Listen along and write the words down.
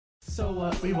So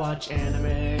what, we watch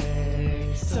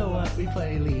anime. So what, we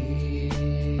play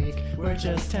League. We're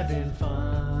just having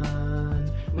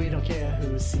fun. We don't care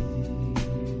who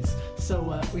sees. So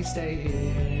what, we stay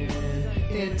in.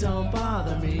 It don't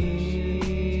bother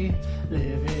me.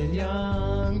 Living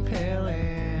young, pale,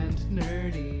 and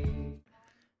nerdy.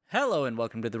 Hello and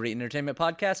welcome to the Reetin Entertainment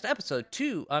Podcast, episode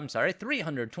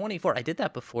 324. I did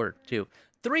that before, too.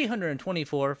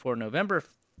 324 for November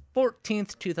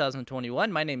 14th,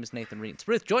 2021. My name is Nathan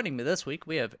Reetin-Spruth. Joining me this week,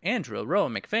 we have Andrew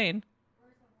Rowan McFain.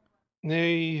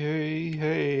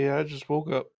 Hey, I just woke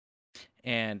up.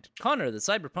 And Connor, the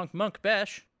Cyberpunk Monk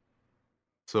Bash.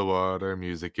 So what, our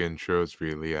music intro's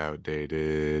really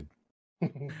outdated.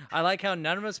 I like how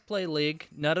none of us play League.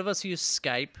 None of us use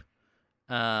Skype.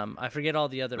 I forget all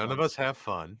the other ones. None of us have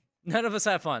fun. None of us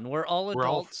have fun. We're all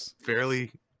adults. We're all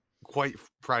fairly, quite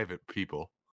private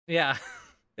people. Yeah.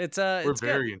 We're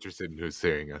very interested in who's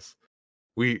hearing us.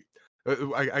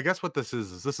 I guess what this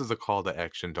is a call to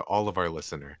action to all of our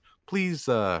listener. Please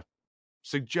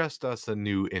suggest us a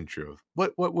new intro.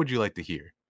 What would you like to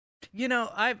hear? You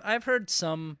know, I've heard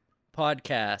some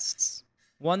podcasts.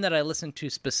 One that I listened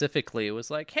to specifically was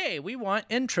like, hey, we want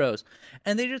intros.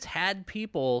 And they just had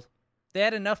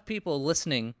enough people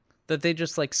listening that they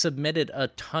just like submitted a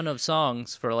ton of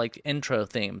songs for like intro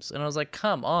themes. And I was like,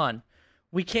 come on,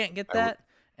 we can't get that.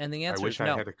 And the answer is no. I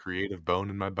wish I had a creative bone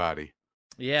in my body.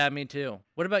 Yeah, me too.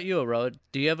 What about you, Arod?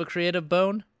 Do you have a creative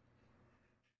bone?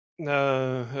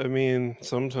 I mean,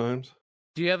 sometimes.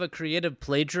 Do you have a creative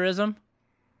plagiarism?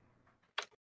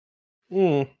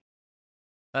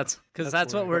 That's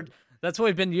what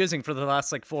we've been using for the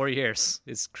last like 4 years.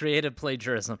 Is creative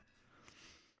plagiarism.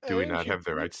 Do we not have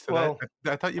the rights to that?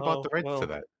 I thought you bought the rights to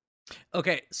that.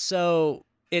 Okay, so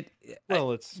it's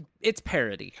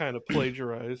parody. Kind of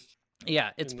plagiarized.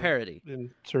 Yeah, it's parody.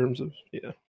 In terms of,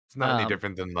 yeah. It's not any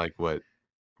different than like what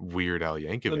Weird Al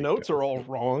Yankovic The notes does. are all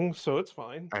wrong, so it's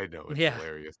fine. I know, it's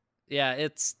hilarious. Yeah,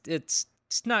 it's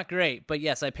not great, but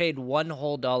yes, I paid $1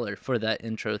 whole for that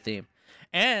intro theme.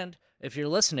 And if you're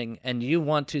listening and you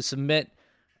want to submit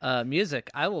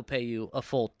music, I will pay you a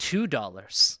full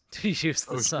 $2 to use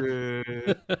the song.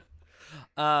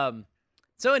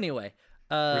 So anyway,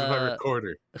 where's my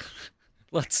recorder?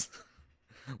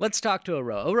 Let's talk to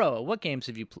Aroa. Aroa, what games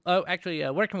have you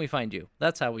where can we find you?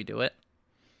 That's how we do it.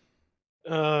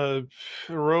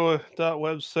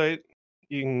 Aroa.website.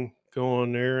 You can go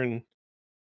on there and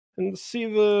see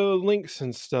the links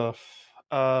and stuff.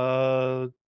 I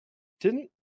don't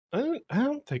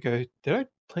think did I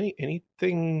play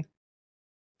anything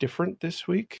different this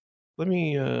week? Let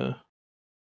me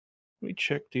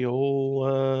check the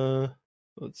old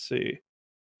let's see.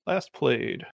 Last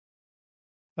played.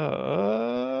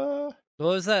 What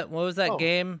was that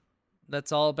game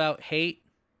that's all about hate?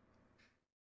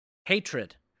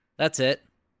 Hatred. That's it.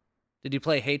 Did you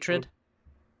play Hatred?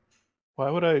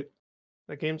 Why would I?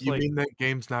 That game's You mean that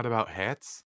game's not about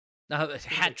hats? No,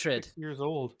 Hatred. 6 years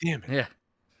old. Damn it. Yeah.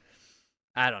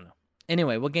 I don't know.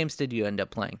 Anyway, what games did you end up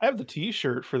playing? I have the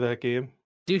T-shirt for that game.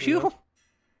 Do you?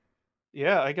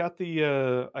 Yeah, I got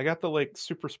the like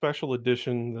super special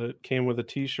edition that came with a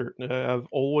T-shirt. I've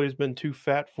always been too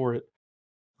fat for it.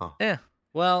 Huh. Yeah.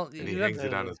 Well, and he hangs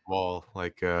it on his wall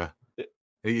like one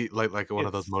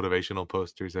of those motivational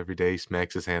posters. Every day he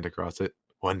smacks his hand across it.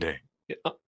 One day.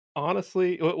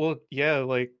 Honestly, well, yeah,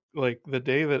 like the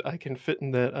day that I can fit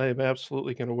in that, I am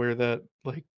absolutely going to wear that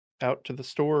like out to the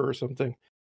store or something,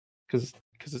 because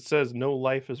it says no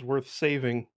life is worth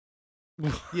saving.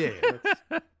 Yeah.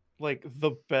 That's like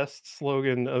the best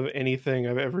slogan of anything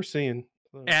I've ever seen.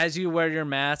 As you wear your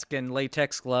mask and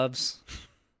latex gloves.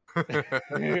 You're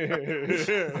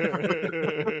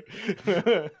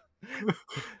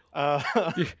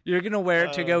gonna wear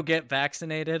it to go get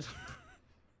vaccinated.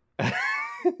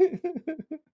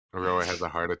 Aroa has a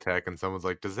heart attack and someone's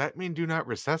like, does that mean do not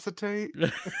resuscitate?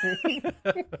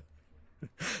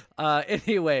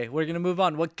 Anyway, we're gonna move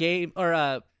on. What game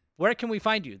or where can we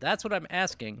find you? That's what I'm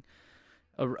asking.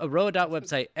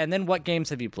 Aroa.website, and then what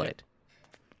games have you played?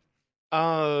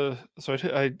 So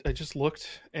I just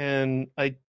looked and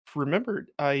I remembered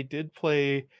I did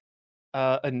play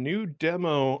a new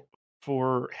demo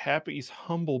for Happy's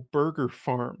Humble Burger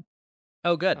Farm.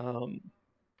 Oh, good.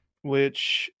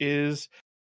 Which is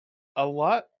a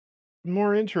lot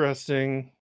more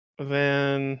interesting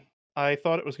than I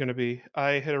thought it was going to be.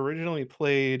 I had originally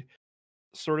played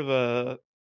sort of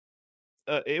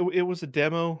it was a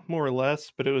demo more or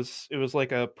less, but it was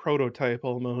like a prototype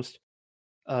almost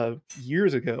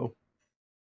years ago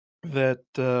that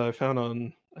I found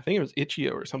on, I think it was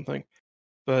Itch.io or something,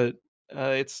 but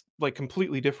it's like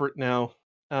completely different now.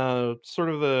 Sort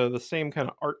of the same kind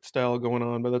of art style going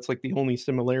on, but that's like the only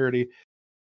similarity.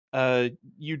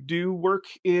 You do work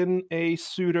in a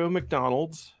pseudo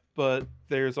McDonald's, but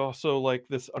there's also like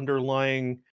this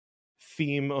underlying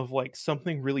theme of like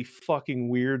something really fucking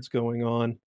weird's going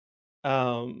on.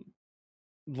 Um,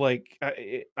 like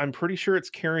I'm pretty sure it's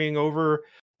carrying over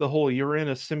the whole you're in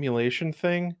a simulation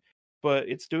thing, but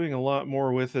it's doing a lot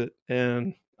more with it,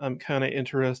 and I'm kind of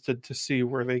interested to see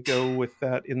where they go with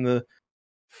that in the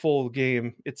full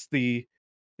game. It's the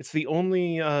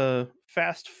only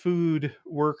fast food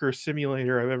worker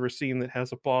simulator I've ever seen that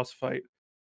has a boss fight.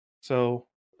 So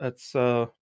that's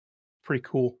pretty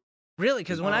cool. Really?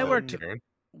 Because Um,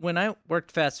 when I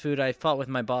worked fast food, I fought with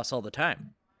my boss all the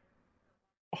time.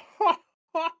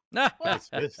 Nice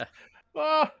fist.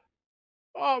 oh,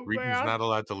 oh Reetin's man. not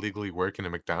allowed to legally work in a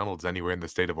McDonald's anywhere in the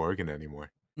state of Oregon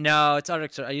anymore. No, it's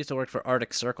Arctic. I used to work for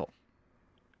Arctic Circle.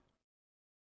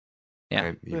 Yeah.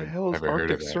 And The even hell is ever heard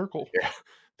of Arctic that. Circle? Yeah,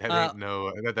 that ain't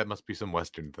no. That must be some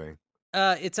Western thing.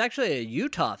 It's actually a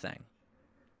Utah thing.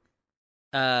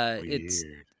 It's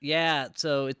Weird.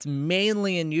 so it's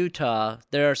mainly in Utah.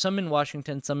 There are some in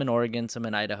Washington, some in Oregon, some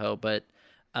in Idaho, but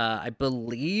I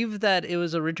believe that it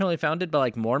was originally founded by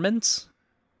like Mormons.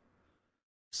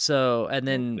 So, and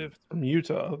then If it's from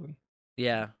Utah, then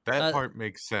yeah, That part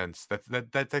makes sense.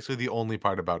 That's actually the only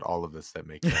part about all of this that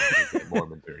makes sense. Is that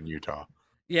Mormons are in Utah.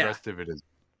 The yeah. rest of it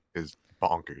is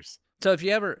bonkers. So if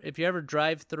you ever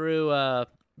drive through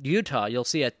Utah, you'll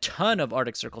see a ton of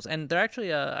Arctic Circles, and they're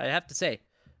actually I have to say,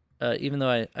 even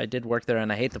though I did work there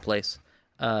and I hate the place,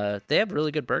 they have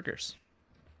really good burgers.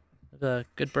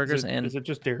 Good burgers. Is it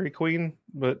just Dairy Queen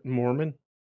but Mormon?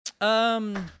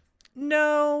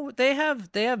 No, they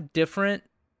have different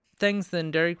things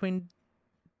than Dairy Queen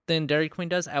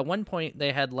does. At one point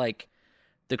they had like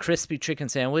the crispy chicken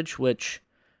sandwich, which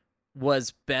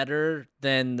was better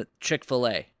than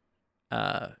Chick-fil-A.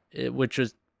 It was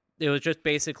just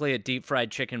basically a deep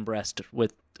fried chicken breast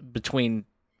with between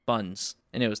buns,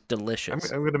 and it was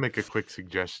delicious. I'm going to make a quick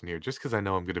suggestion here, just because I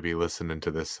know I'm going to be listening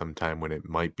to this sometime when it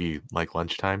might be like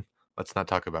lunchtime. Let's not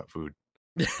talk about food.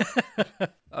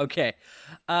 Okay.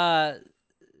 So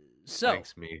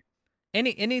Thanks, me.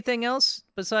 anything else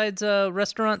besides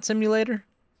Restaurant Simulator?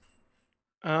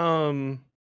 Um,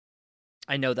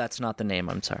 I know that's not the name.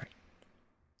 I'm sorry.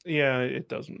 yeah, it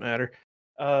doesn't matter.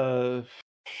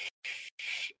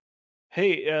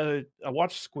 Hey, I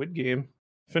watched Squid Game.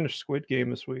 Finished Squid Game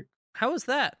this week. How was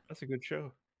that? That's a good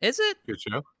show. Is it? Good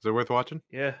show. Is it worth watching?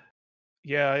 Yeah,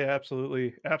 I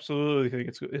absolutely think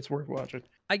it's worth watching.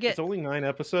 I get It's only 9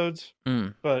 episodes,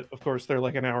 Mm. but of course they're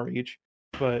like an hour each.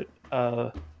 But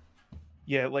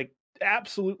yeah, like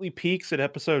absolutely peaks at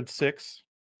episode 6.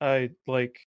 I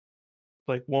like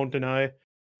won't deny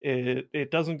it.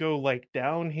 It doesn't go like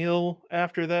downhill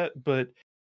after that, but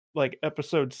like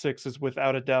episode 6 is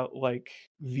without a doubt like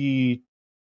the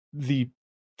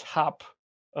top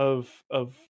of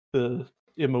the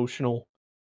emotional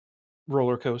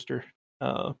roller coaster.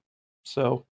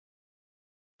 So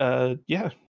yeah,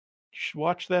 you should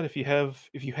watch that if you have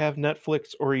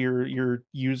Netflix, or you're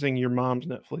using your mom's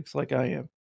Netflix like I am.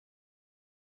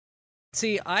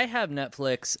 See, I have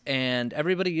Netflix and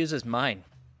everybody uses mine.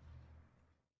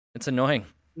 It's annoying.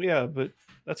 Yeah, but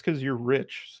that's because you're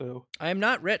rich. So I am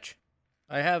not rich.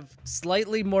 I have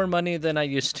slightly more money than I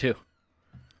used to.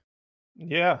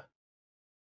 yeah,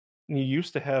 you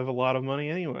used to have a lot of money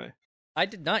anyway. I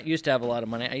did not used to have a lot of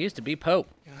money. I used to be Pope.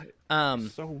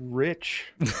 So rich,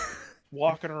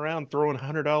 walking around throwing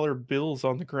 $100 bills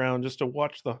on the ground just to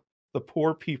watch the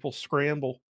poor people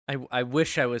scramble. I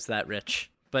wish I was that rich,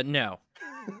 but no.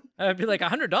 I'd be like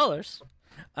 $100.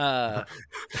 I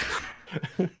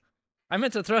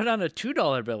meant to throw down a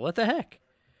 $2 bill. What the heck?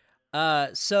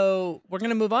 So we're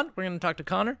gonna move on. We're gonna talk to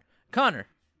Connor. Connor,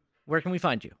 where can we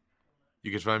find you?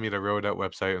 You can find me at a Road Out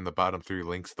website in the bottom 3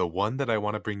 links. The one that I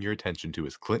want to bring your attention to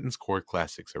is Clinton's Core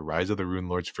Classics, a Rise of the Rune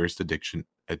Lords first edition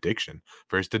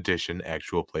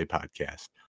actual play podcast.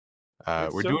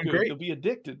 We're so doing good, great. you'll be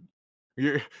addicted.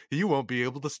 You won't be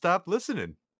able to stop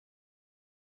listening.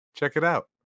 Check it out.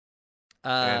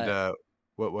 And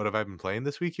what have I been playing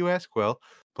this week, you ask? Well,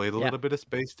 played a little bit of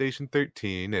Space Station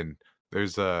 13, and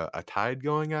there's a tide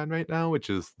going on right now, which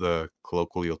is the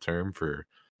colloquial term for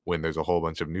when there's a whole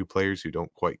bunch of new players who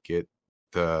don't quite get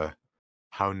the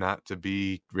how not to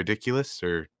be ridiculous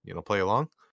or play along.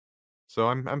 So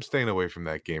I'm staying away from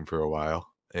that game for a while.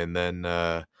 And then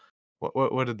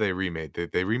what did they remade?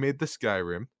 They remade the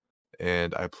Skyrim,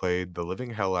 and I played the living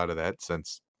hell out of that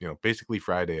since basically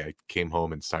Friday I came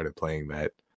home and started playing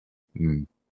that. And,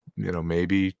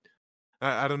 maybe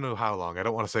I don't know how long. I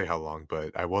don't want to say how long,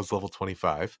 but I was level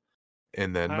 25.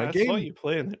 And then my I saw game, you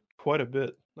playing it quite a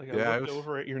bit. Like I yeah, looked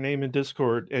over at your name in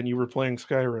Discord, and you were playing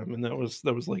Skyrim, and that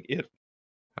was like it.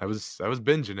 I was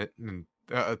binging it, and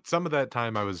some of that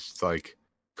time I was like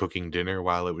cooking dinner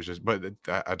while it was just. But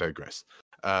I digress.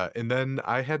 And then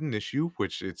I had an issue,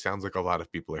 which it sounds like a lot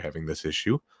of people are having this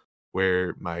issue,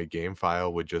 where my game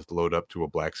file would just load up to a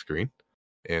black screen,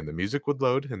 and the music would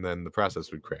load, and then the process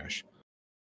would crash.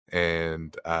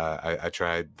 And I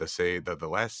tried the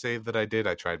last save that I did.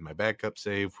 I tried my backup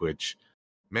save, which,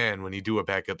 man, when you do a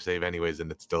backup save anyways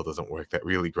and it still doesn't work, that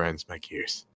really grinds my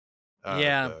gears.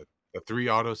 Yeah. The 3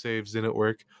 autosaves didn't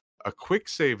work. A quick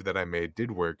save that I made did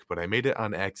work, but I made it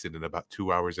on accident about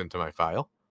 2 hours into my file.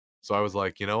 So I was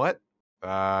like, you know what?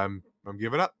 I'm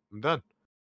giving up. I'm done.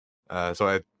 So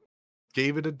I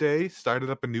gave it a day, started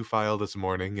up a new file this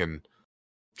morning, and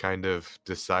kind of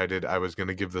decided I was going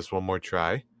to give this one more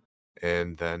try.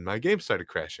 And then my game started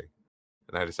crashing.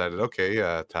 And I decided, okay,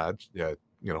 Todd, yeah,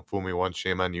 fool me once,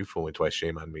 shame on you. Fool me twice,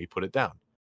 shame on me. Put it down.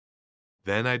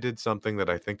 Then I did something that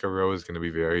I think Aro is going to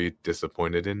be very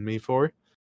disappointed in me for,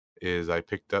 is I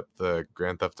picked up the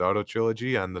Grand Theft Auto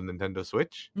trilogy on the Nintendo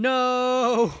Switch.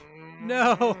 No.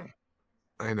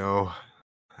 I know,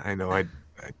 I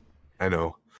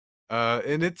know.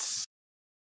 And it's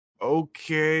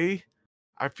okay.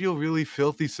 I feel really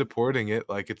filthy supporting it.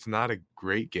 Like, it's not a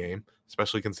great game,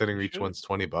 especially considering each one's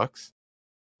 $20.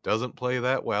 Doesn't play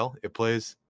that well. It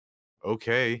plays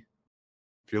okay.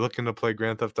 If you're looking to play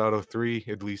Grand Theft Auto 3,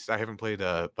 at least I haven't played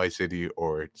Vice City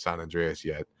or San Andreas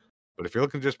yet. But if you're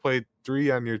looking to just play 3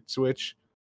 on your Switch,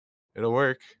 it'll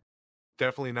work.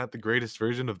 Definitely not the greatest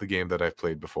version of the game that I've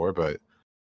played before, but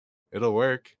it'll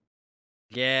work.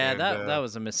 Yeah, And, that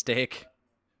was a mistake.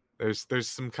 There's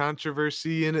some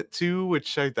controversy in it too,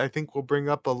 which I think we'll bring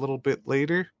up a little bit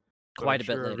later. Quite a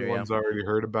bit later, everyone's already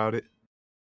heard about it.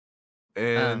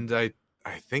 And I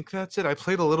think that's it. I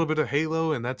played a little bit of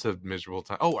Halo, and that's a miserable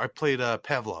time. Oh, I played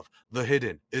Pavlov. The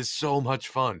Hidden is so much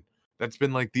fun. That's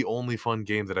been like the only fun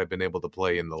game that I've been able to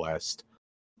play in the last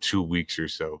 2 weeks or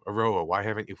so. Aroa, why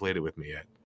haven't you played it with me yet?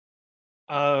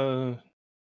 Are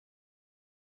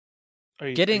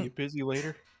you busy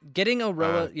later? Getting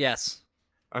Aroa, yes.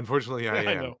 Unfortunately, I am.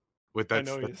 I know.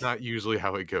 That's not usually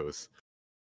how it goes.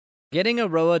 Getting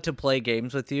Aroa to play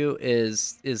games with you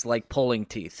is like pulling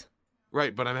teeth.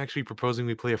 Right, but I'm actually proposing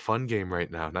we play a fun game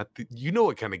right now. You know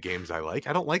what kind of games I like.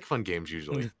 I don't like fun games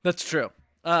usually. That's true.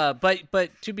 But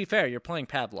to be fair, you're playing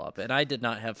Pavlov, and I did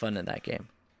not have fun in that game.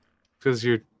 Because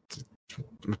you're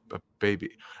a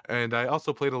baby. And I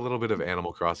also played a little bit of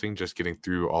Animal Crossing, just getting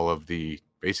through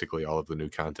basically all of the new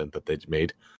content that they've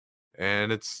made.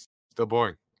 And it's still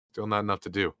boring. Still not enough to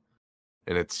do.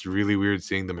 And it's really weird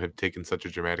seeing them have taken such a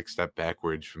dramatic step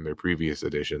backwards from their previous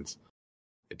editions.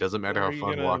 It doesn't matter how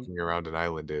fun walking around an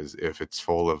island is if it's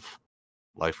full of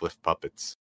lifeless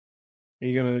puppets. Are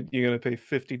you gonna pay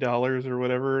 $50 or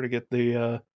whatever to get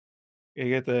the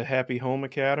Happy Home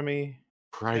Academy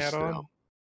Christ add-on? no.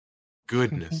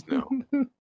 Goodness no.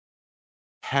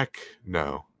 Heck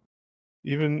no.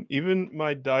 Even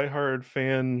my diehard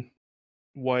fan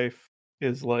wife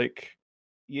is like,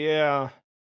 yeah,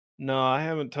 no, I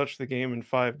haven't touched the game in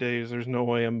 5 days. There's no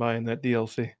way I'm buying that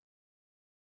DLC.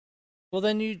 Well,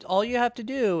 then all you have to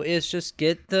do is just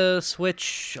get the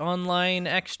Switch Online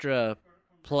Extra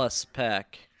Plus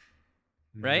pack,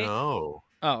 right? No.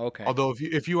 Oh, okay. Although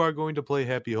if you are going to play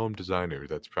Happy Home Designer,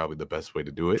 that's probably the best way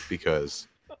to do it, because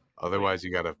otherwise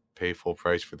you got to pay full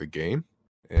price for the game,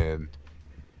 and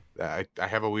I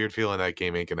have a weird feeling that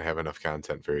game ain't gonna have enough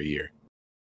content for a year.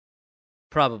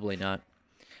 Probably not.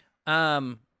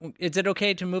 Is it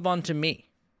okay to move on to me?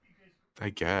 I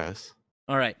guess.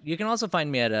 All right. You can also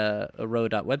find me at a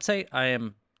row.website. I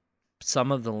am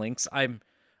some of the links. I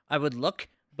would look,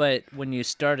 but when you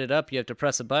start it up, you have to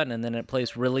press a button, and then it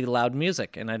plays really loud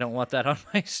music, and I don't want that on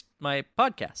my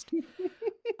podcast.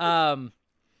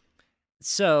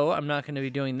 So I'm not going to be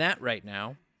doing that right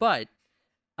now, but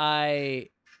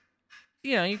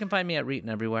you can find me at Reetin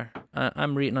everywhere.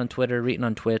 I'm Reetin on Twitter, Reetin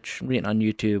on Twitch, Reetin on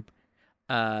YouTube.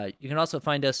 You can also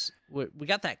find us. We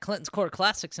got that Clinton's Core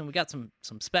Classics, and we got some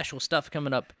special stuff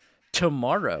coming up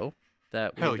tomorrow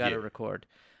that we've got to record,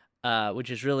 which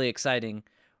is really exciting.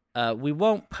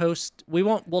 We'll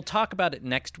talk about it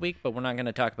next week, but we're not going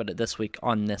to talk about it this week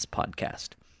on this podcast.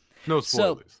 No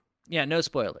spoilers. So, no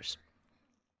spoilers.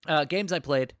 Games I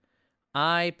played.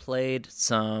 I played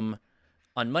some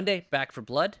on Monday, Back for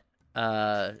Blood.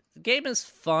 The game is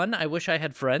fun. I wish I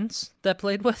had friends that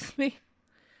played with me.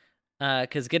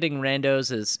 Because getting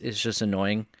randos is just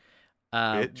annoying.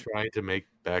 It tried to make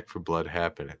Back for Blood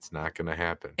happen. It's not gonna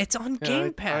happen. It's on Yeah,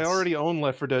 Game Pass. I already own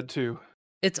Left 4 Dead 2.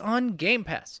 It's on Game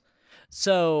Pass.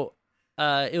 So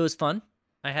it was fun.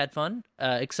 I had fun,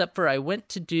 except for I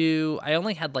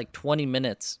only had like 20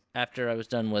 minutes after I was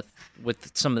done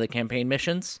with some of the campaign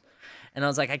missions. And I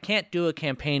was like, I can't do a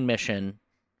campaign mission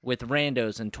with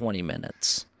randos in 20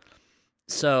 minutes.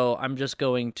 So I'm just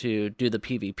going to do the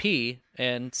PvP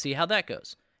and see how that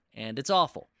goes. And it's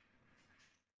awful.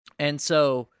 And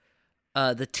so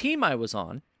the team I was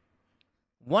on,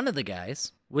 one of the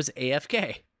guys was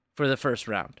AFK for the first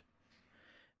round.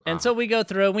 And so we go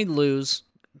through and we lose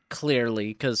clearly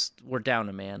because we're down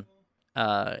a man.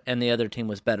 And the other team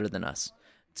was better than us.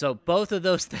 So both of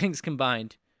those things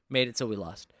combined made it so we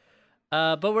lost.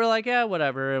 But we're like, yeah,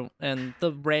 whatever. And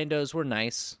the randos were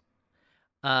nice.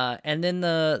 And then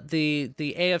the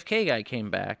AFK guy came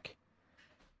back.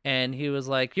 And he was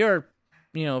like, you're,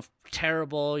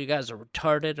 terrible. You guys are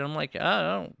retarded. And I'm like,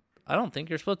 I don't think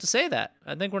you're supposed to say that.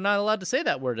 I think we're not allowed to say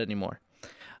that word anymore.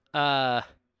 And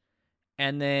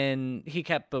then he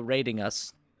kept berating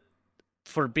us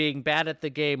for being bad at the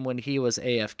game when he was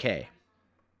AFK.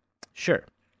 Sure.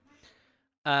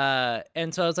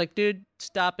 And so I was like, dude,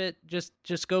 stop it.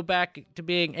 Just go back to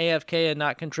being AFK and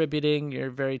not contributing. You're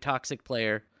a very toxic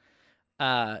player.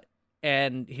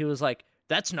 And he was like,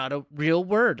 that's not a real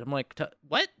word. I'm like,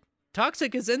 what?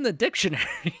 Toxic is in the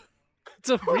dictionary. It's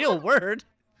a real word.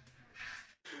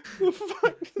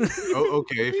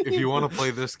 Okay. If you want to play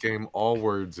this game, all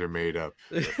words are made up.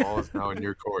 All is now in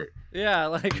your court. Yeah,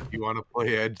 like If you want to play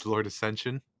Edgelord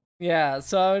Ascension? Yeah,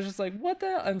 so I was just like, what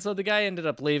the? And so the guy ended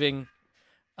up leaving.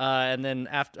 And then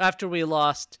after we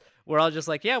lost, we're all just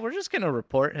like, yeah, we're just going to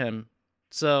report him.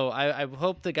 So I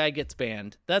hope the guy gets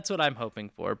banned. That's what I'm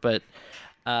hoping for. But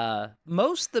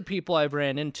most of the people I've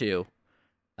ran into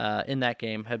in that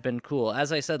game have been cool.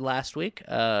 As I said last week,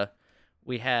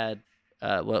 we had,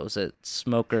 what was it,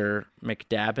 Smoker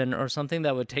McDabbin or something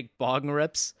that would take bong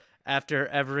rips after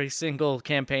every single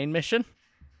campaign mission.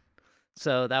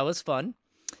 So that was fun.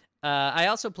 I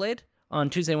also played on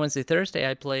Tuesday, Wednesday, Thursday.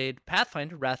 I played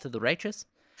Pathfinder, Wrath of the Righteous.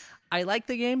 I like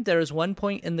the game. There was one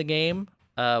point in the game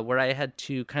where I had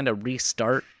to kind of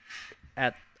restart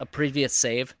at a previous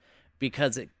save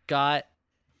because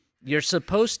you're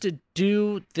supposed to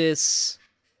do this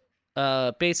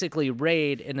basically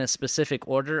raid in a specific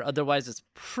order. Otherwise, it's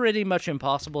pretty much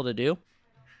impossible to do.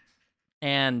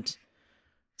 And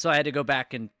so I had to go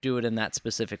back and do it in that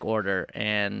specific order.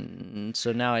 And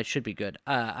so now I should be good.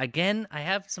 Again, I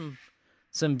have some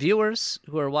viewers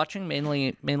who are watching,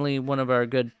 mainly one of our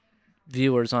good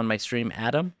viewers on my stream,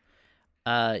 Adam.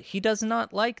 He does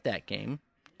not like that game.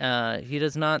 He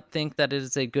does not think that it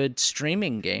is a good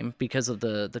streaming game because of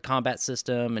the combat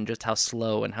system and just how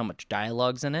slow and how much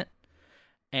dialogue's in it.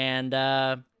 And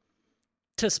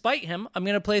to spite him, I'm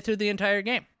going to play through the entire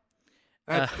game.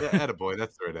 Attaboy,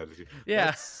 that's the right attitude.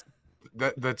 Yeah.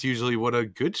 That's usually what a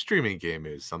good streaming game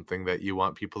is, something that you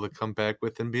want people to come back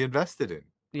with and be invested in.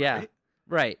 Yeah,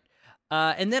 right.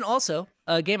 And then also,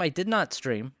 a game I did not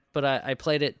stream, but I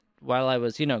played it while I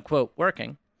was, quote,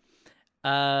 working.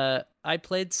 I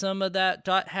played some of that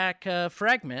 .hack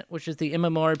Fragment, which is the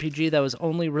MMORPG that was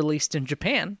only released in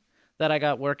Japan, that I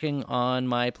got working on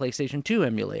my PlayStation 2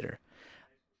 emulator.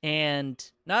 And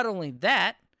not only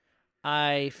that,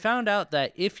 I found out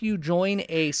that if you join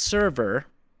a server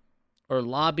or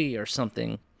lobby or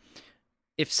something,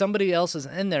 if somebody else is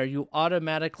in there, you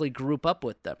automatically group up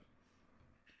with them.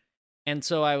 And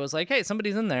so I was like, hey,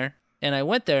 somebody's in there. And I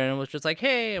went there and was just like,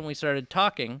 hey, and we started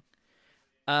talking.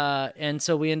 And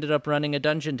so we ended up running a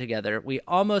dungeon together. We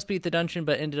almost beat the dungeon,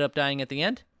 but ended up dying at the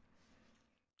end.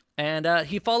 And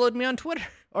he followed me on Twitter,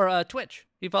 or Twitch.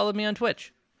 He followed me on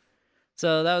Twitch.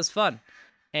 So that was fun.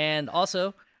 And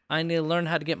also, I need to learn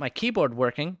how to get my keyboard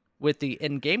working with the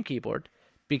in-game keyboard,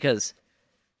 because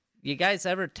you guys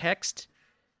ever text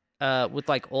with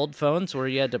like old phones where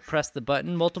you had to press the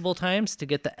button multiple times to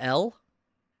get the L?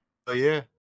 Oh, yeah.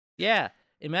 Yeah.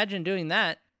 Imagine doing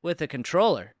that with a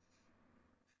controller.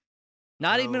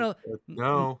 Not even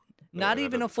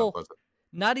a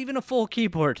full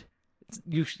keyboard.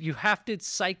 You have to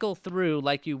cycle through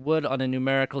like you would on a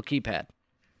numerical keypad.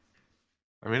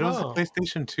 I mean, it was a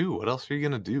PlayStation 2. What else are you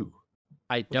gonna do?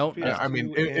 I don't know. Yeah, I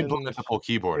mean, implement a full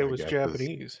keyboard. It was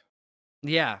Japanese.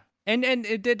 Yeah, and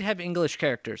it did have English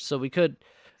characters, so we could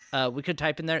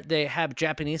type in there. They have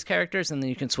Japanese characters, and then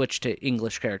you can switch to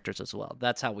English characters as well.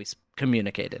 That's how we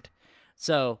communicated.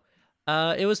 So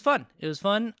it was fun. It was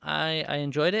fun. I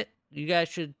enjoyed it. You guys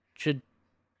should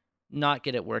not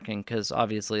get it working, because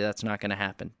obviously that's not going to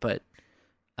happen. But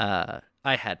I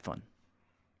had fun,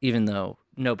 even though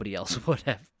nobody else would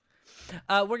have.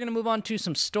 We're gonna move on to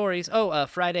some stories. Oh,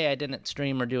 Friday I didn't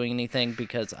stream or doing anything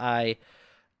because I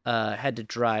had to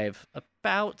drive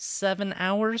about 7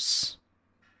 hours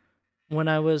when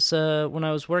I was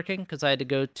working because I had to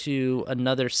go to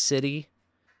another city,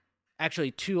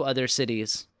 actually 2 other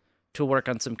cities, to work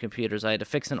on some computers. I had to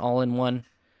fix an all-in-one,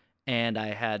 and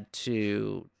I had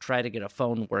to try to get a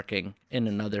phone working in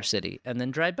another city and then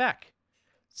drive back.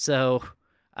 So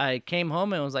I came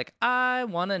home and was like, I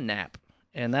want a nap.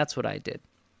 And that's what I did.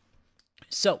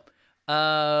 So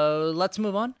let's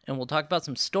move on and we'll talk about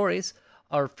some stories.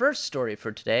 Our first story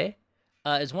for today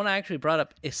is one I actually brought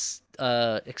up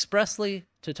expressly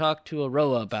to talk to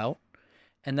Aroa about.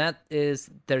 And that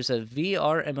is there's a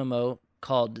VR MMO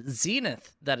called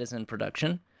Zenith that is in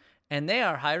production. And they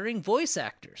are hiring voice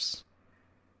actors.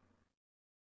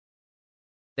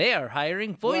 They are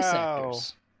hiring voice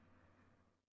actors.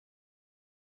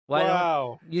 Why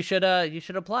don't you should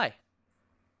apply?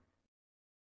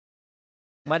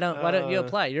 Why don't you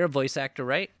apply? You're a voice actor,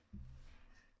 right?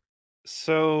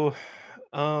 So,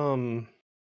 I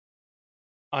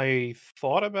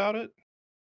thought about it.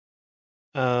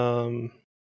 The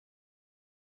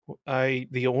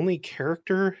only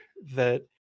character that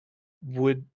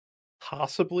would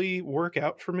possibly work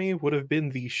out for me would have been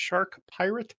the shark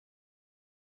pirate.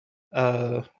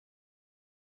 But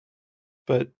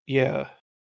yeah,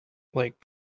 like,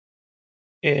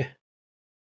 because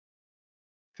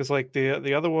like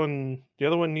the other one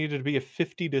needed to be a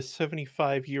 50 to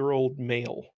 75-year-old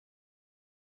male,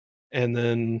 and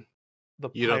then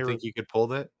You don't think you could pull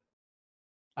that?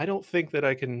 I don't think that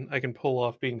I can pull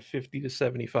off being 50 to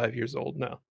 75 years old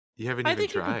now. You haven't even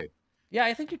tried. Yeah,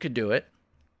 I think you could do it.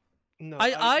 No,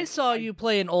 I saw you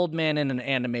play an old man in an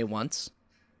anime once.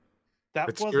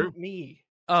 That wasn't me.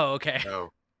 Oh, okay. No,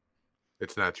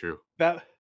 it's not true. That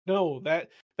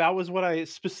was what I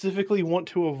specifically want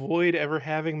to avoid ever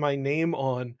having my name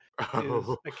on.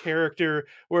 Is a character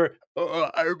where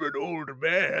I'm an old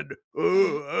man.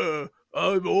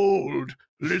 I'm old.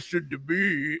 Listen to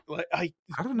me. Like I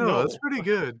don't know. No. That's pretty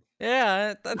good.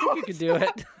 Yeah, I think you could do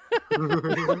it.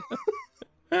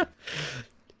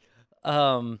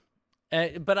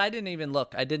 But I didn't even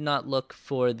look. I did not look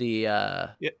for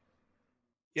the yeah.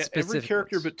 Every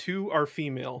character but 2 are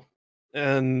female,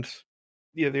 and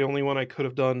yeah, the only one I could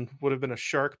have done would have been a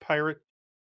shark pirate,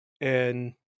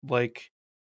 and like,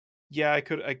 yeah, I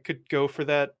could go for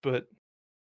that, but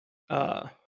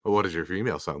well, what does your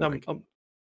female sound like?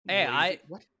 Hey,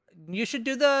 you should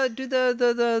do the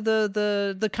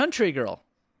country girl.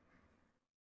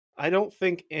 I don't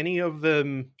think any of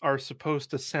them are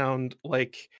supposed to sound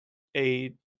like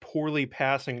a poorly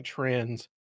passing trans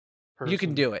person. You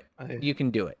can do it. You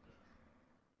can do it.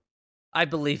 I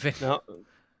believe it. No.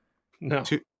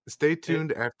 Stay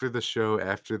tuned after the show,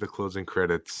 after the closing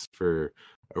credits, for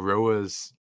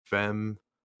Aroa's Femme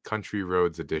Country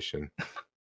Roads edition.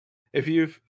 If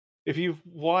you've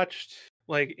watched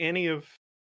like any of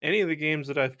the games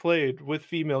that I've played with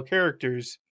female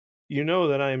characters, you know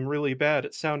that I'm really bad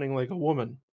at sounding like a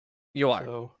woman. You are.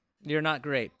 So, you're not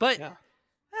great, but yeah.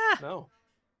 No.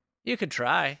 You could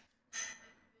try.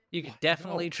 You could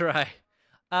definitely try.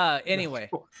 Anyway.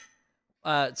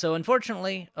 So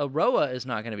unfortunately, Aroa is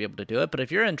not going to be able to do it, but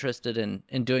if you're interested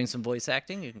in doing some voice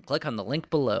acting, you can click on the link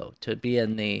below to be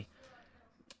in the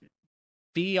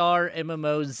VR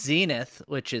MMO Zenith,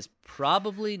 which is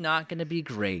probably not going to be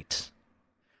great.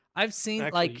 I've seen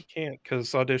you can't because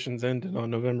auditions ended on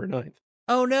November 9th.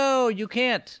 Oh no, you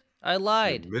can't. I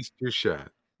lied. You missed your shot.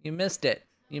 You missed it.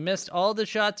 You missed all the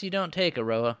shots you don't take,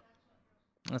 Aroa.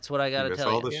 That's what I got to tell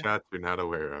you. All the shots you're not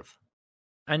aware of.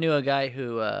 I knew a guy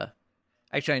who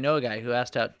actually, I know a guy who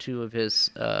asked out 2 of his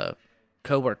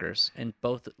coworkers, and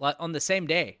both on the same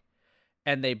day,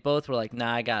 and they both were like,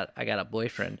 "Nah, I got a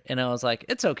boyfriend," and I was like,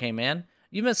 "It's okay, man.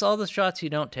 You miss all the shots you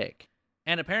don't take,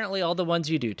 and apparently all the ones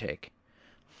you do take,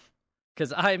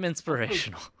 because I'm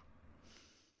inspirational."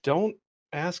 Don't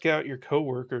ask out your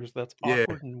coworkers. That's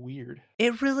awkward and weird.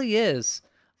 It really is.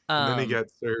 And then he got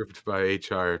served by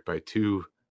HR by 2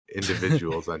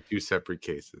 individuals on 2 separate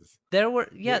cases.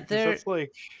 That's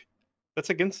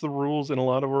against the rules in a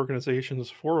lot of organizations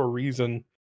for a reason.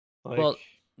 Like,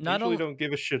 usually don't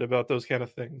give a shit about those kind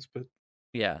of things, but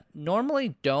yeah,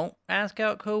 normally don't ask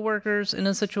out coworkers in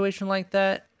a situation like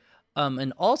that.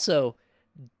 And also,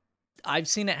 I've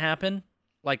seen it happen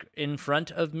like in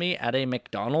front of me at a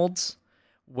McDonald's,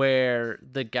 where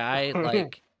the guy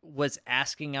like was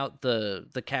asking out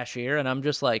the cashier, and I'm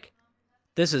just like,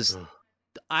 this is.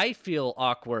 I feel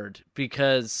awkward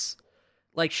because,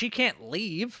 like, she can't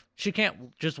leave. She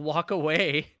can't just walk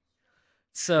away.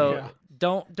 So Yeah.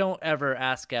 don't ever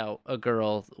ask out a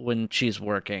girl when she's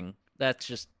working.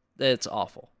 It's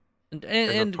awful. If a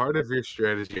And part of your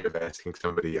strategy of asking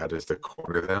somebody out is to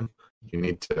corner them, you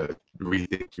need to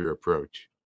rethink your approach.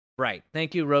 right.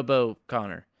 Thank you, Robo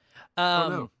Connor.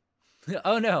 Oh no.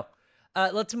 Oh no.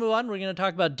 Let's move on. We're going to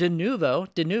talk about Denuvo.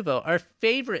 Denuvo, our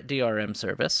favorite DRM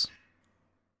service.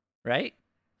 Right?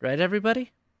 Right,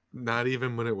 everybody? Not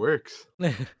even when it works.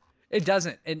 It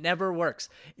doesn't. It never works.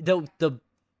 The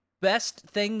best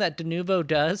thing that Denuvo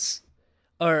does,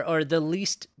 or the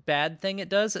least bad thing it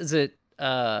does, is it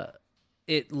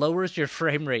lowers your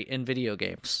frame rate in video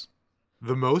games.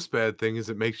 The most bad thing is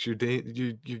it makes your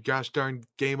gosh darn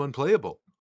game unplayable.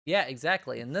 Yeah,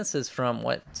 exactly. And this is from,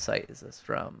 what site is this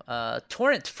from?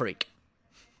 Torrent Freak,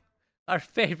 our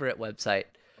favorite website.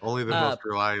 Only the most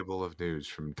reliable of news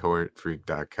from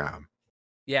torrentfreak.com.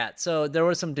 Yeah, so there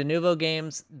were some Denuvo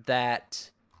games that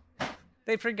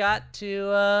they forgot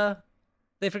to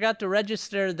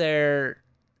register their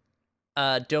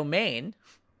domain,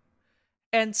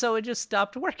 and so it just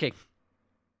stopped working.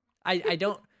 I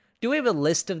don't. Do we have a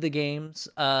list of the games?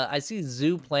 I see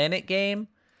Zoo Planet game,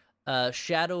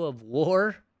 Shadow of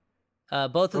War.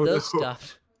 Both of those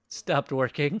stopped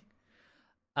working.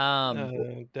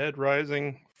 Dead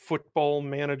Rising, Football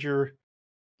Manager,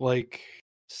 like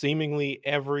seemingly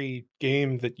every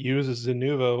game that uses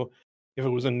Zenuvo, if it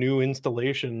was a new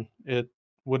installation, it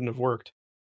wouldn't have worked.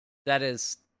 That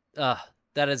is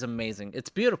amazing. It's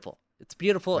beautiful. It's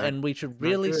beautiful, and we should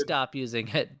really stop using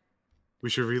it. We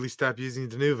should really stop using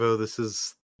Denuvo. This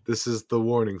is the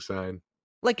warning sign.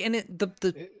 Like, and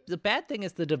the bad thing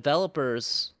is the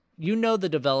developers. The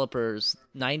developers,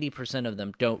 90% of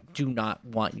them do not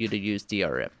want you to use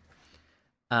DRM.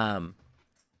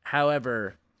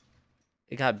 However,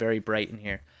 it got very bright in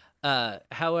here.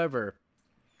 However,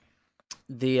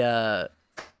 the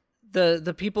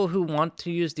people who want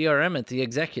to use DRM are the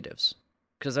executives,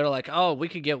 because they're like, oh, we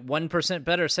could get 1%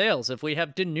 better sales if we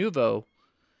have Denuvo,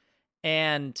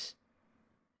 and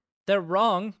they're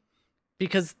wrong,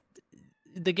 because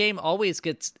the game always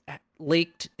gets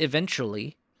leaked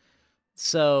eventually.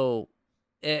 So,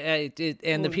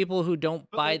 the people who don't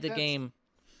buy the game.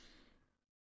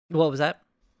 What was that?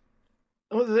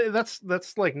 Oh,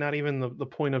 that's like not even the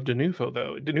point of Denuvo,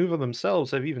 though. Denuvo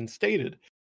themselves have even stated,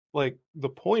 like, the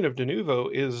point of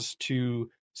Denuvo is to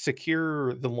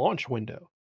secure the launch window.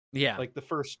 Yeah. Like the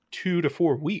first 2 to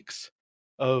 4 weeks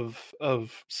of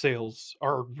sales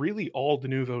are really all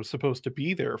Denuvo is supposed to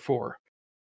be there for.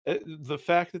 The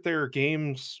fact that there are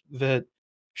games that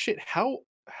how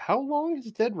long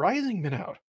has Dead Rising been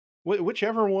out?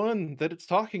 Whichever one that it's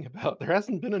talking about, there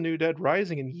hasn't been a new Dead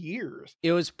Rising in years.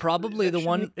 It was probably the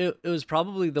one. It was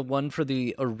probably the one for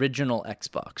the original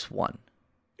Xbox One.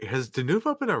 Has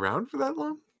Denuvo been around for that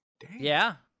long? Dang.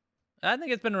 Yeah, I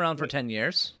think it's been around for 10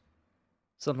 years,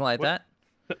 something like that.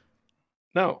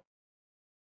 No,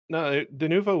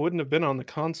 Denuvo wouldn't have been on the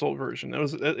console version.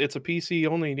 It's a PC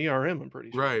only DRM. I'm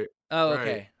pretty sure. Right. Oh,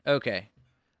 right. okay.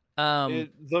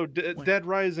 Though Dead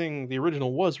Rising, the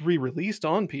original, was re-released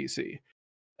on PC.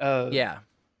 Yeah,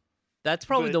 that's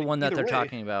probably the one that they're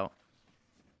talking about.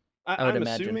 I'm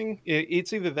assuming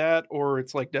it's either that or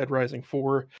it's like Dead Rising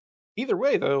 4. Either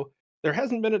way, though, there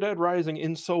hasn't been a Dead Rising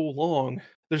in so long.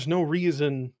 There's no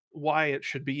reason why it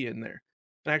should be in there.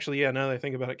 And actually, yeah, now that I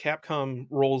think about it, Capcom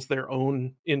rolls their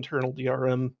own internal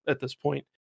DRM at this point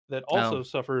that also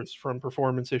suffers from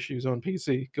performance issues on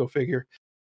PC. Go figure.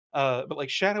 But like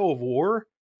Shadow of War,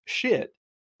 shit.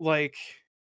 Like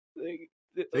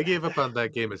they gave up on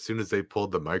that game as soon as they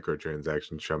pulled the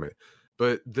microtransactions from it.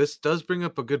 But this does bring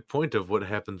up a good point of what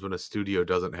happens when a studio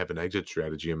doesn't have an exit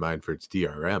strategy in mind for its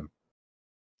DRM.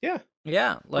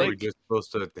 Yeah. Like, we're just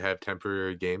supposed to have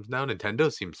temporary games now.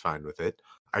 Nintendo seems fine with it.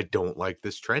 I don't like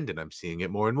this trend, and I'm seeing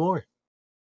it more and more.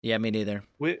 Yeah, me neither.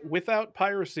 Without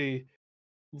piracy,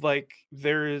 like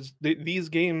these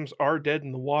games are dead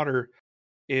in the water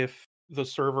if the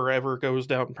server ever goes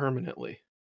down permanently,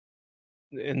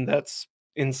 and that's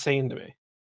insane to me.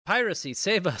 Piracy,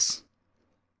 save us.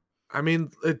 I mean,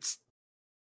 it's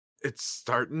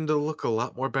starting to look a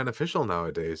lot more beneficial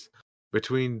nowadays,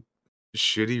 between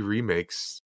shitty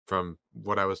remakes from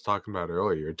what I was talking about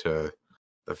earlier to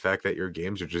the fact that your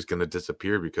games are just going to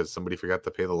disappear because somebody forgot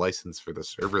to pay the license for the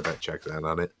server that checks in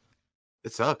on it.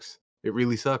 It sucks. It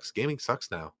really sucks. Gaming sucks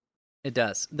now. It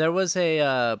does. There was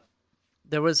a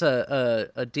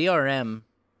DRM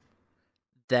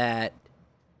that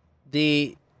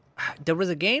there was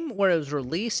a game where it was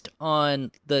released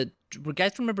on the. You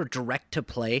guys remember Direct to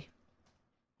Play?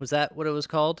 Was that what it was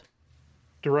called?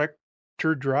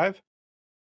 Director Drive?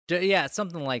 Yeah,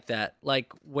 something like that.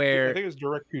 Like I where think it was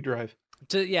Direct to Drive.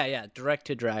 direct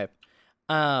to drive.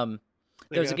 They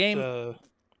There's a got, game.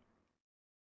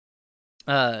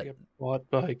 they got bought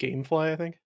by GameFly, I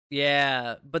think.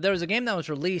 Yeah, but there was a game that was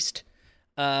released,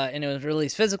 and it was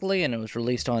released physically, and it was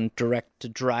released on direct to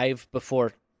drive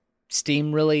before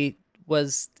Steam really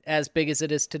was as big as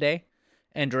it is today,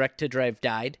 and direct to drive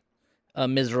died a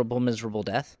miserable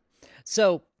death.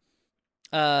 So,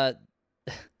 uh,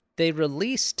 they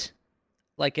released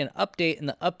like an update, and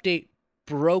the update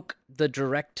broke the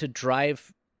direct to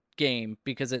drive game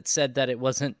because it said that it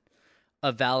wasn't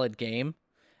a valid game.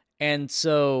 And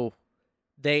so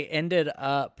they ended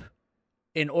up,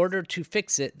 in order to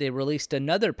fix it, they released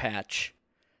another patch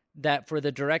that for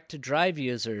the direct to drive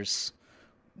users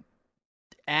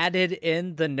added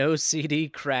in the no CD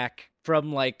crack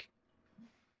from like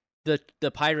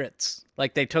the pirates.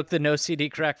 Like they took the no CD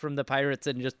crack from the pirates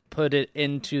and just put it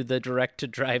into the direct to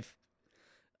drive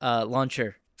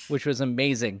launcher, which was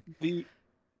amazing.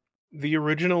 The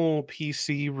original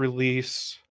PC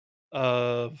release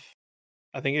of,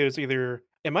 I think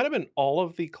it might have been all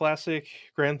of the classic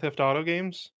Grand Theft Auto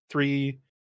games, 3,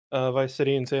 Vice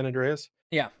City and San Andreas,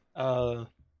 Yeah.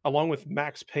 along with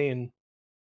Max Payne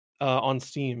on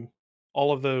Steam.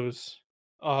 All of those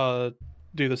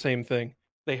do the same thing.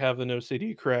 They have the no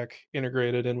CD crack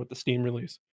integrated in with the Steam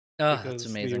release Oh, that's because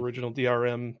the amazing. original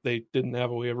DRM, they didn't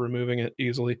have a way of removing it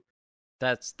easily.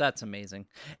 That's amazing.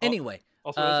 Oh, Anyway,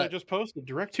 Also, as I just posted,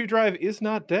 Direct to Drive is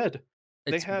not dead.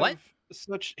 They it's have what?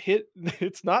 such hit.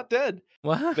 It's not dead.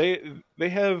 What? They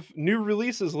have new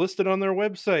releases listed on their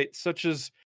website, such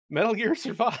as Metal Gear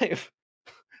Survive.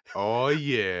 Oh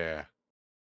yeah.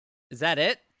 Is that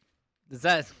it? Is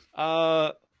that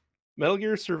Metal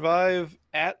Gear Survive,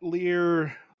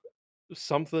 Atelier,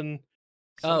 something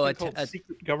called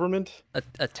Secret Government.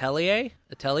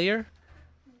 Atelier?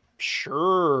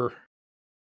 Sure.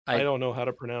 I don't know how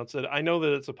to pronounce it. I know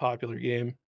that it's a popular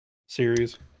game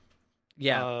series.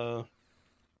 Yeah.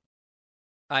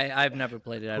 I've never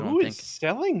played it, I don't Who think. is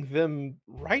selling them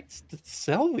rights to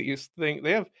sell these things?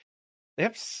 They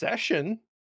have Session,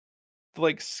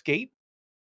 like skate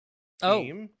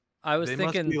game. I was They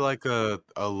thinking must be like a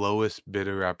lowest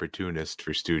bidder opportunist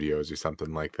for studios or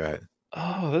something like that.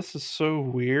 Oh, this is so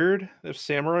weird. They have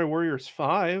Samurai Warriors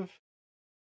 5. I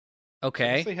guess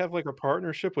okay. they have like a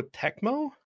partnership with Tecmo.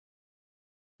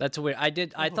 That's weird.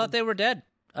 I thought they were dead.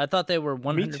 I thought they were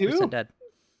 100% dead.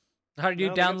 Are you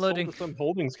No, they got sold downloading to some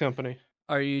holdings company?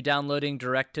 Are you downloading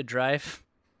Direct to Drive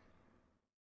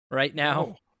right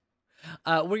now?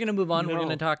 No. We're going to move on. No. We're going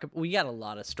to talk. We got a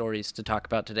lot of stories to talk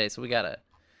about today, so we got to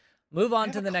move on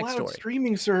They have to the a next cloud story.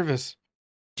 streaming service.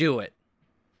 Do it.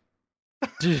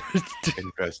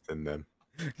 Invest in them.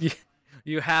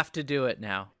 You have to do it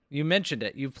now. You mentioned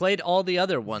it. You've played all the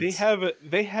other ones.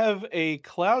 They have a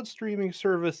cloud streaming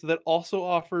service that also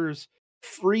offers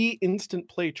free instant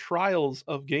play trials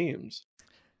of games.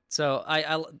 So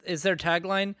I is their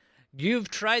tagline, "You've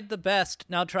tried the best,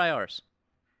 now try ours."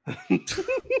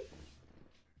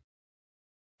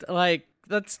 Like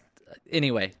that's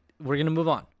anyway, we're going to move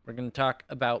on. We're going to talk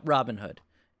about Robinhood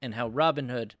and how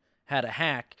Robinhood had a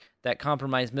hack that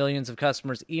compromised millions of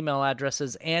customers' email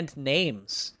addresses and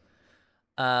names.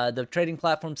 The trading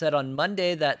platform said on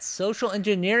Monday that social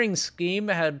engineering scheme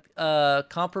had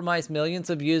compromised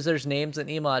millions of users' names and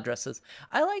email addresses.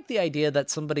 I like the idea that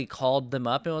somebody called them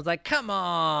up and was like, "Come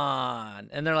on,"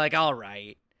 and they're like, "All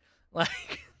right,"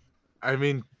 like. I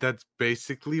mean, that's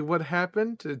basically what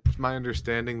happened. It's my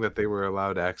understanding that they were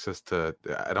allowed access to,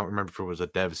 I don't remember if it was a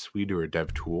dev suite or a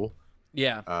dev tool.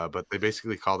 Yeah. But they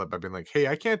basically called up by being like, "Hey,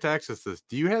 I can't access this.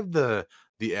 Do you have the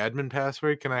admin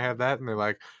password? Can I have that?" And they're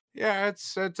like, "Yeah,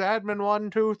 it's admin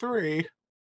 123."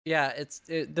 Yeah,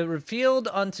 the revealed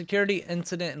on security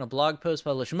incident in a blog post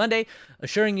published Monday,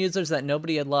 assuring users that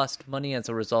nobody had lost money as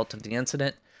a result of the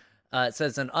incident. It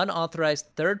says an unauthorized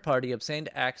third party obtained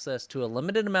access to a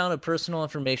limited amount of personal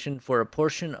information for a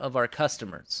portion of our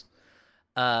customers.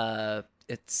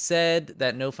 It said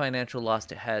that no financial loss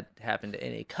had happened to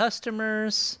any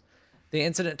customers. The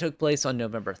incident took place on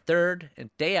November 3rd, a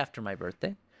day after my birthday.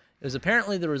 It was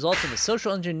apparently the result of a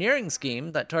social engineering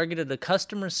scheme that targeted a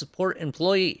customer support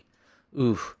employee.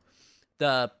 Ooh.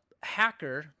 The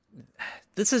hacker,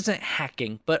 this isn't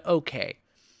hacking, but okay.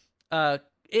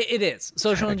 It is.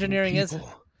 Social engineering is.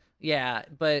 Yeah,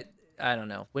 but I don't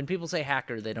know. When people say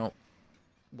hacker, they don't.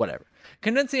 Whatever.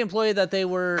 Convinced the employee that they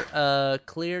were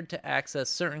cleared to access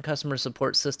certain customer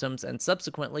support systems and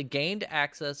subsequently gained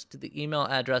access to the email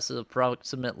addresses of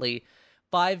approximately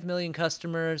 5 million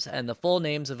customers and the full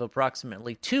names of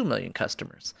approximately 2 million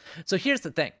customers. So here's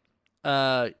the thing.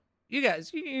 you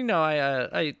guys, you know,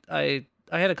 I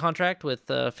had a contract with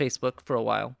Facebook for a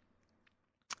while,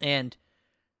 and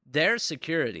their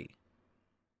security,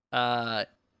 uh,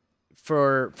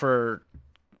 for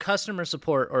customer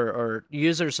support or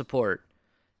user support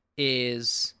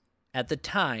is at the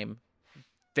time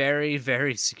very,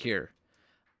 very secure.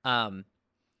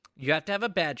 You have to have a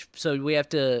badge. So you have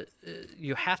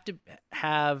to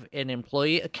have an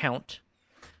employee account.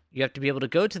 You have to be able to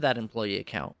go to that employee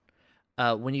account.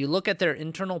 When you look at their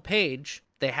internal page,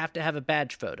 they have to have a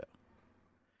badge photo.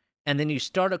 And then you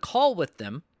start a call with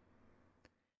them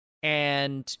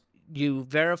and you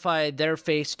verify their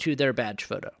face to their badge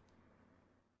photo.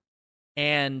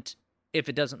 And if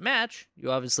it doesn't match,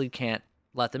 you obviously can't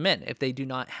let them in. If they do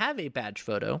not have a badge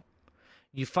photo,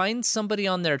 you find somebody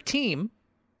on their team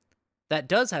that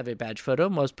does have a badge photo,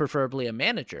 most preferably a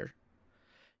manager.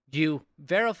 You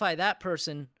verify that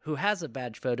person who has a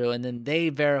badge photo, and then they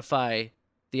verify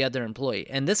the other employee.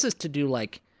 And this is to do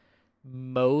like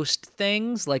most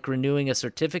things, like renewing a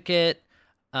certificate,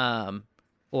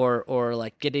 or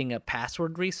like getting a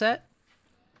password reset.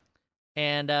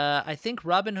 And I think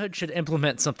Robinhood should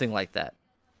implement something like that,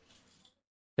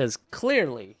 because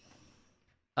clearly,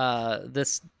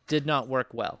 this did not work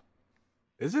well.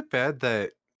 Is it bad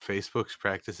that Facebook's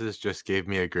practices just gave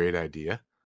me a great idea?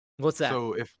 What's that?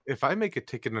 So if I make a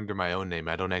ticket under my own name,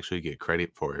 I don't actually get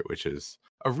credit for it, which is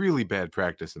a really bad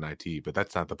practice in IT, but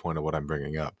that's not the point of what I'm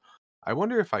bringing up. I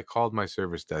wonder if I called my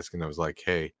service desk and I was like,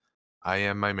 hey, I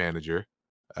am my manager.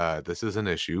 This is an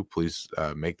issue. Please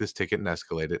make this ticket and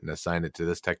escalate it and assign it to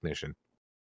this technician.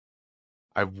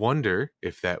 I wonder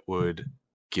if that would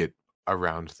get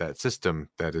around that system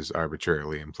that is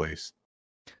arbitrarily in place.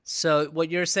 So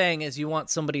what you're saying is you want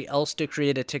somebody else to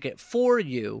create a ticket for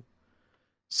you,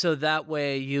 so that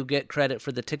way you get credit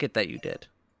for the ticket that you did.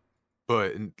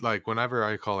 But like whenever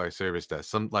I call our service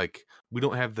desk, we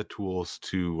don't have the tools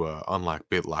to unlock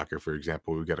BitLocker, for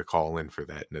example. We got to call in for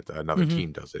that, and another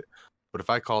team does it. But if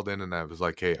I called in and I was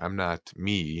like, "Hey, I'm not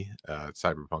me,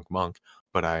 Cyberpunk Monk,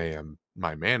 but I am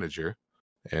my manager,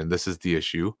 and this is the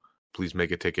issue. Please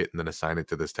make a ticket and then assign it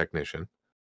to this technician."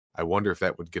 I wonder if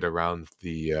that would get around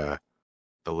the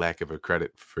lack of a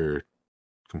credit for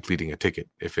completing a ticket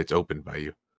if it's opened by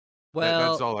you.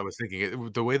 Well, That's all I was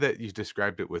thinking. The way that you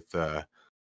described it with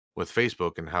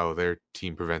Facebook and how their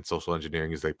team prevents social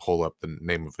engineering is they pull up the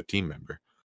name of a team member.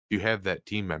 You have that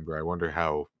team member. I wonder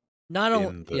how not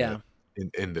only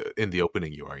in the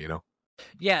opening you are.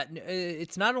 Yeah,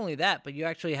 it's not only that, but you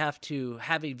actually have to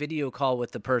have a video call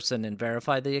with the person and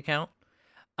verify the account.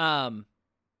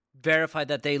 Verify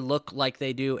that they look like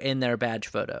they do in their badge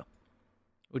photo,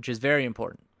 which is very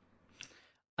important.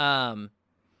 And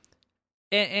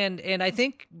I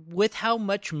think with how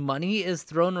much money is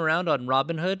thrown around on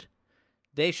Robinhood,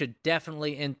 they should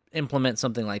definitely implement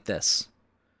something like this.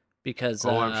 Because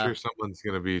I'm sure someone's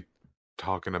going to be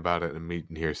talking about it in a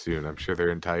meeting here soon. I'm sure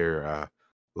their entire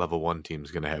level 1 team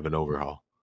is going to have an overhaul.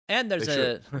 And there's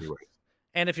anyway.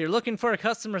 And if you're looking for a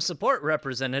customer support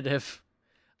representative,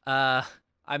 I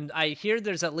hear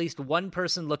there's at least one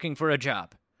person looking for a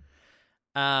job.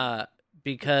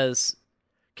 Because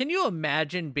can you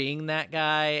imagine being that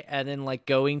guy and then like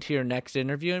going to your next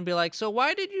interview and be like, "So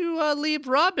why did you leave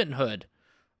Robinhood?"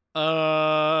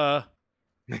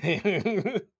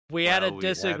 We had a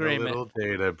disagreement. We had a little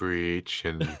data breach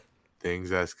and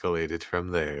things escalated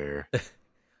from there.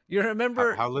 You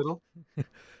remember how little?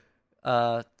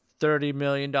 $30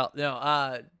 million.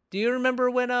 No, do you remember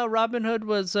when Robinhood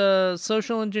was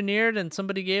social engineered and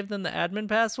somebody gave them the admin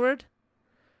password?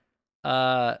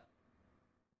 That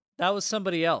was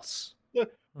somebody else. A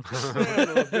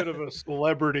bit of a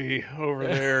celebrity over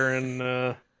there, and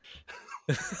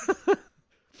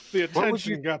the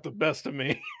attention got the best of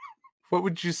me. What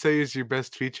would you say is your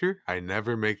best feature? I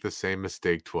never make the same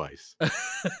mistake twice.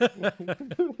 We're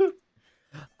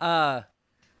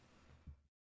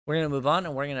going to move on,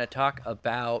 and we're going to talk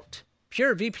about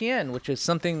Pure VPN, which is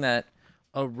something that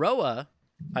Aroa,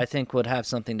 I think, would have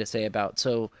something to say about.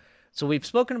 So we've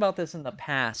spoken about this in the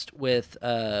past with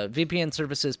VPN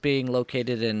services being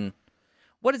located in,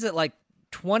 what is it, like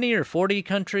 20 or 40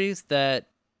 countries that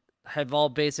have all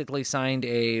basically signed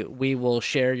a "we will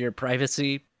share your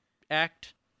privacy"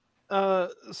 act?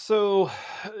 So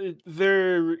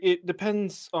it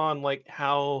depends on like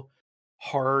how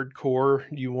hardcore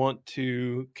you want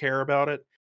to care about it.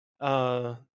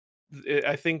 I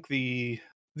think the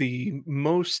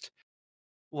most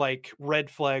like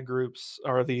red flag groups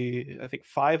are I think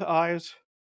Five Eyes,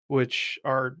 which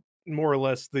are more or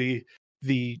less the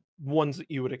ones that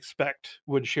you would expect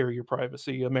would share your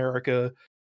privacy. America,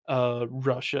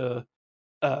 Russia,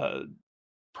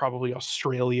 probably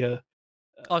Australia.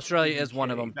 Australia is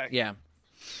one of UK, them. Yeah.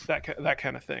 that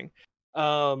kind of thing.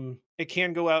 It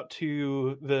can go out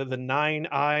to the Nine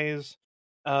Eyes,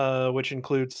 which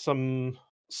includes some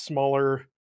smaller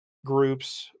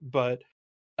groups, but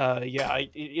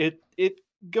it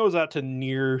goes out to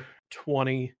near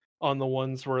 20 on the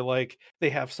ones where like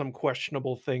they have some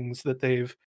questionable things that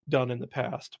they've done in the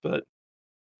past. But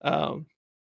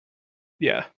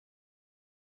yeah.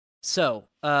 So,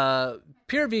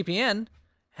 PureVPN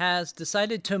has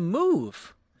decided to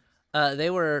move.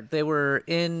 They were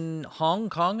in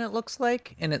Hong Kong, it looks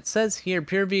like, and it says here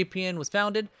PureVPN was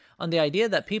founded on the idea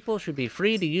that people should be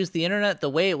free to use the internet the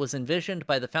way it was envisioned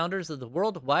by the founders of the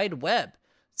World Wide Web.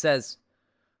 It says,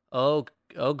 oh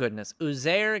goodness,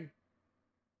 Uzair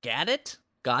Gaddit?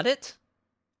 Got it?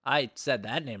 I said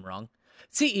that name wrong.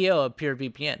 CEO of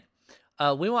PureVPN.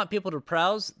 We want people to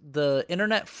browse the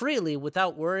internet freely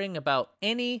without worrying about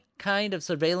any kind of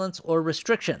surveillance or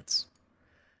restrictions.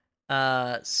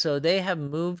 So they have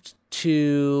moved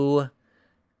to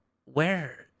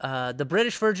where? The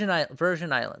British Virgin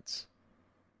Islands.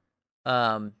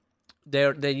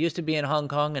 They used to be in Hong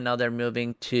Kong, and now they're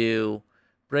moving to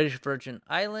British Virgin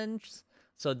Islands.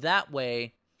 So that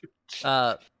way,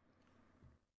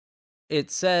 it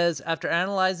says, after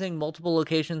analyzing multiple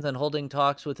locations and holding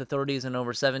talks with authorities in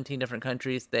over 17 different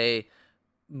countries, they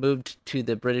moved to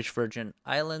the British Virgin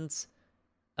Islands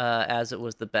as it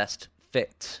was the best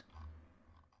fit.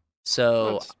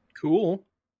 So That's cool.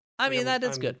 I mean, that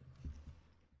is good.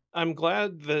 I'm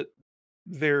glad that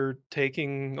they're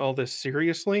taking all this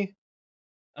seriously.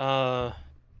 But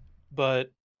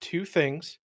two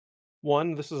things.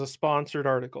 One, this is a sponsored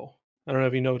article. I don't know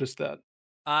if you noticed that.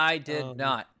 I did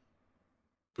not.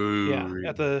 Boo, Yeah,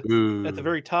 at the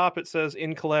very top it says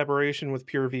in collaboration with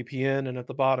PureVPN, and at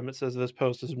the bottom it says this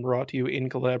post is brought to you in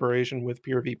collaboration with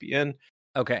PureVPN.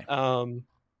 Okay.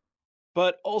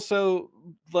 But also,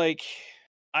 like,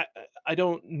 I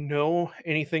don't know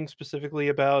anything specifically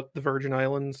about the Virgin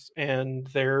Islands and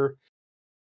their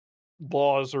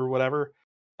laws or whatever.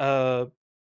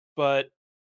 But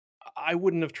I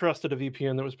wouldn't have trusted a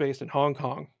VPN that was based in Hong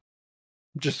Kong.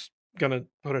 Just gonna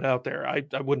put it out there. I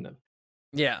wouldn't have.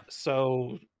 Yeah.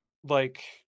 So, like,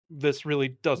 this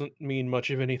really doesn't mean much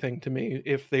of anything to me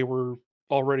if they were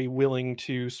already willing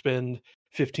to spend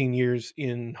 15 years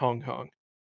in Hong Kong.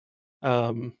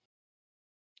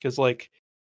 Because, like,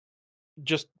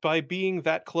 just by being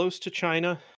that close to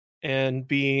China and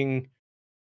being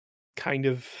kind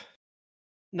of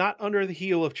not under the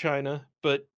heel of China,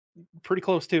 but pretty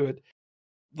close to it,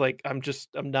 like, I'm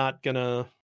not gonna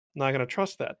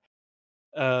trust that.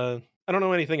 I don't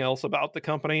know anything else about the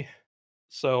company,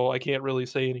 so I can't really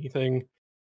say anything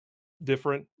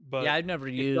different, but Yeah, I've never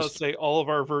it does used. say all of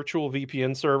our virtual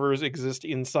VPN servers exist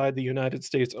inside the United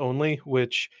States only,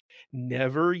 which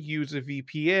never use a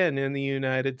VPN in the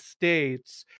United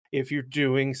States if you're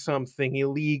doing something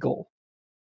illegal.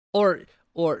 Or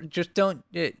just don't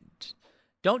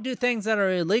do things that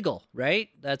are illegal, right?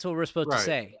 That's what we're supposed to Right.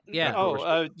 say. Yeah.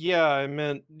 Oh, yeah, I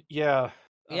meant, yeah.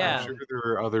 Yeah. I'm sure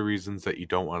there are other reasons that you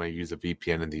don't want to use a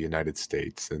VPN in the United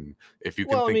States, and if you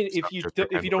can Well, I think mean, of stuff just to if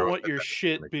you kind of don't want prohibit your that,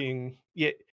 shit like, being,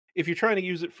 yeah, if you're trying to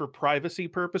use it for privacy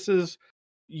purposes,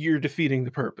 you're defeating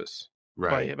the purpose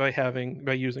right.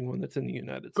 by using one that's in the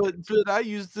United But States. but I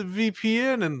use the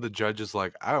VPN, and the judge is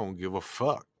like, I don't give a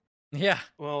fuck. Yeah.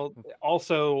 Well,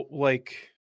 also, like,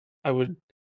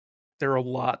 there are a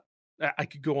lot. I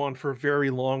could go on for a very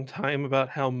long time about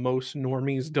how most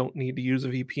normies don't need to use a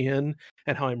VPN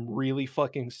and how I'm really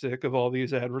fucking sick of all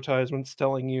these advertisements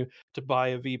telling you to buy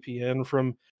a VPN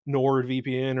from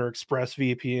NordVPN or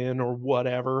ExpressVPN or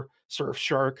whatever,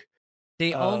 Surfshark.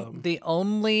 The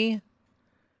only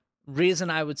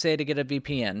reason I would say to get a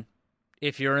VPN,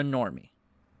 if you're a normie,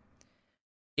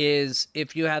 is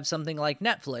if you have something like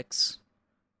Netflix,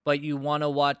 but you want to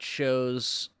watch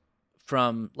shows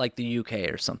from like the UK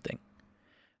or something.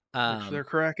 Which they're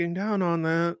cracking down on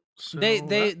that. So they that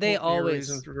won't be a always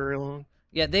reason for very long.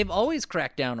 Yeah, they've always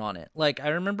cracked down on it. Like, I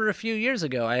remember a few years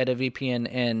ago, I had a VPN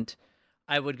and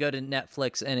I would go to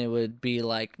Netflix and it would be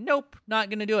like, nope, not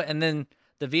going to do it. And then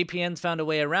the VPNs found a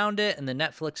way around it, and then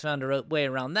Netflix found a way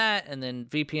around that, and then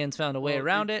VPNs found a way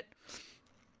around it.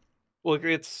 Well,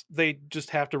 they just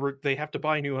have to they have to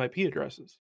buy new IP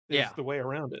addresses. It's the way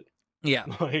around it. Yeah.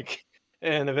 Like,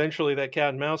 and eventually that cat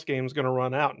and mouse game is going to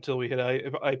run out until we hit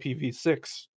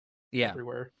IPv6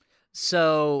 everywhere.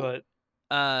 So,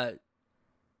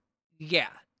 yeah,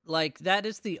 like, that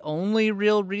is the only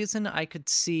real reason I could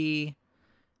see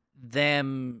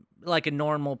them, like a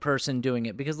normal person, doing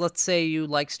it. Because let's say you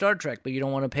like Star Trek, but you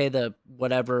don't want to pay the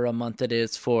whatever a month it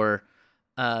is for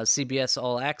CBS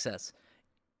All Access.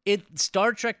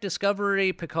 Star Trek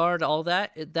Discovery, Picard, all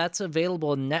that, that's available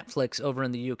on Netflix over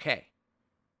in the UK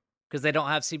because they don't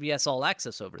have CBS All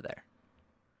Access over there.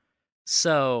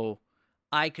 So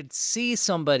I could see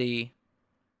somebody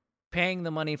paying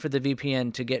the money for the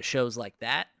VPN to get shows like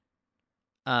that,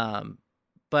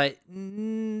 but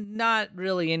not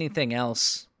really anything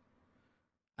else.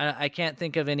 I can't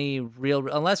think of any real,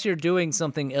 unless you're doing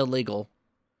something illegal,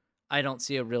 I don't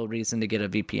see a real reason to get a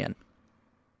VPN.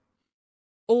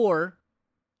 Or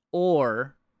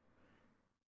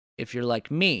if you're like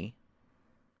me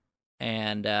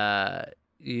and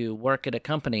you work at a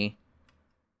company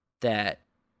that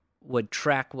would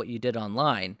track what you did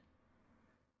online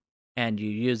and you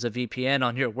use a VPN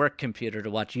on your work computer to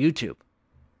watch YouTube.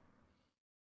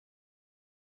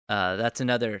 That's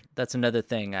another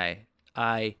thing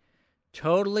I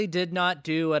totally did not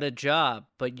do at a job,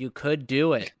 but you could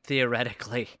do it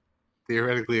theoretically.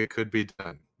 Theoretically, it could be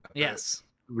done. Yes.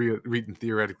 Reetin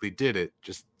theoretically did it.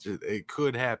 Just it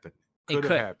could happen. Could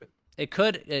have happened. It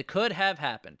could have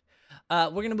happened.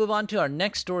 We're gonna move on to our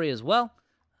next story as well.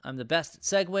 I'm the best at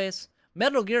segues.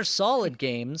 Metal Gear Solid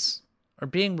games are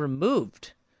being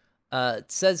removed.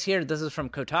 It says here, this is from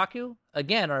Kotaku,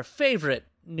 again, our favorite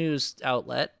news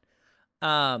outlet.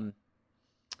 Konami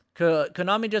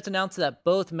just announced that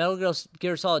both Metal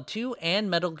Gear Solid 2 and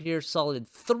Metal Gear Solid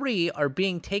 3 are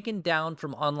being taken down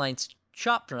from online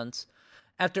shop fronts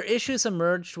after issues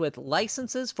emerged with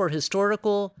licenses for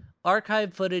historical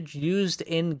archive footage used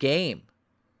in-game.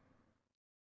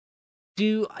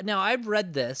 Now, I've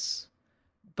read this,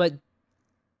 but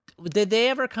did they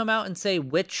ever come out and say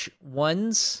which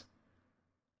ones,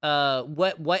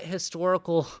 what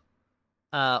historical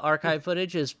archive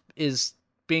footage is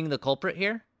being the culprit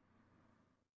here?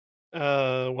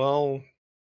 Well,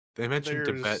 they mentioned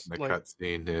Tibet in the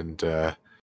cutscene, and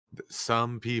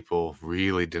some people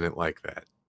really didn't like that.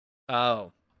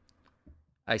 Oh,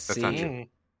 I see. That's not true.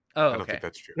 Oh, okay. I don't think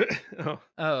that's true.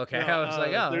 Oh, okay. No, I was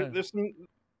like, oh. There's some,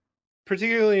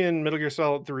 particularly in Metal Gear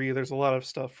Solid 3, there's a lot of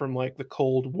stuff from like the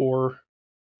Cold War,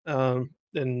 and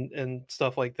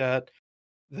stuff like that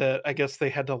I guess they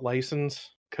had to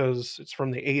license because it's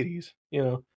from the 80s,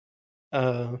 you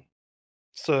know.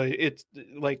 So it's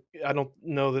like, I don't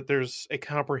know that there's a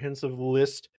comprehensive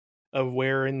list of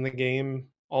where in the game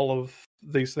all of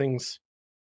these things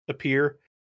appear.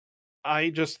 I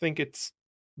just think it's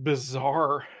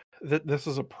bizarre that this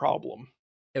is a problem.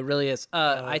 It really is.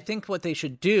 I think what they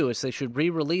should do is they should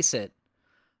re-release it,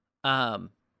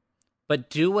 but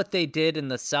do what they did in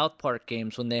the South Park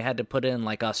games when they had to put it in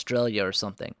like Australia or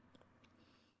something.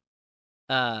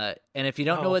 And if you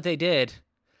don't know what they did,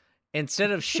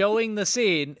 instead of showing the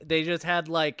scene, they just had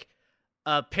like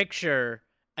a picture,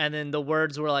 and then the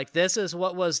words were like, "This is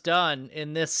what was done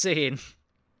in this scene."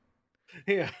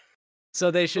 Yeah. So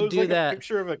they should do that. A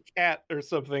picture of a cat or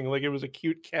something, like it was a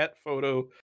cute cat photo,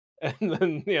 and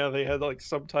then they had like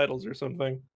subtitles or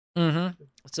something. Mm-hmm.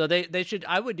 So they should.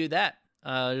 I would do that.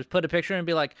 Just put a picture and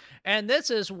be like, "And this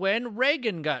is when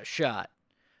Reagan got shot."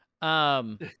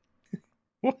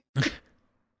 What?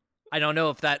 I don't know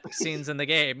if that scene's in the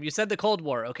game. You said the Cold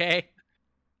War, okay?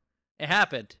 It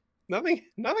happened. Nothing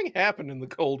happened in the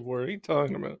Cold War. What are you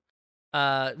talking about?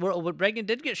 Well, Reagan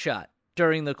did get shot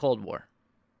during the Cold War.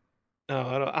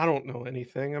 No, I don't know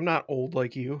anything. I'm not old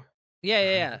like you.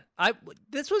 Yeah.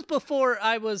 This was before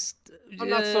I was. I'm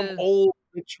not some old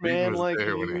rich man like there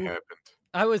you. When it happened.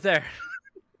 I was there.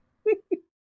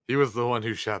 He was the one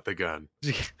who shot the gun.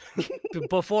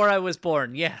 Before I was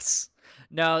born, yes.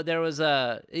 No, there was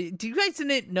a... Do you guys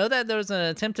know that there was an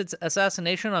attempted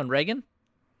assassination on Reagan?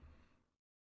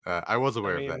 I was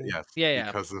aware of that, yes. Yeah.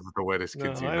 Because of the Wettest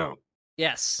Kids You Know.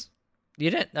 Yes.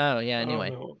 You didn't? Oh, yeah,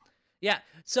 anyway. Yeah,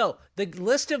 so the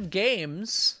list of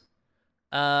games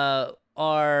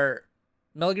are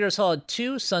Metal Gear Solid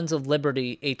 2, Sons of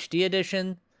Liberty HD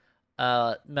Edition,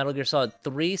 Metal Gear Solid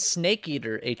 3, Snake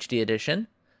Eater HD Edition,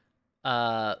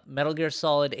 Metal Gear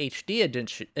Solid HD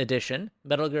Edition,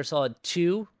 Metal Gear Solid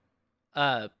 2,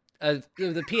 the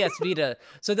PS Vita.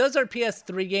 So those are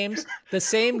PS3 games, the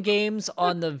same games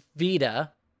on the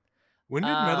Vita. When did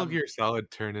Metal Gear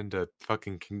Solid turn into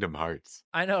fucking Kingdom Hearts?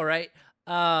 I know, right?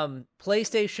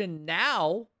 PlayStation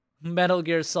Now, Metal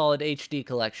Gear Solid HD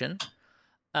Collection.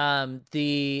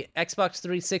 The Xbox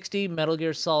 360, Metal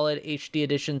Gear Solid HD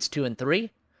Editions 2 and 3.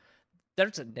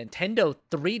 There's a Nintendo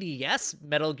 3DS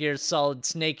Metal Gear Solid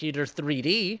Snake Eater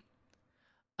 3D.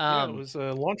 It was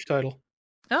a launch title.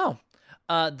 Oh.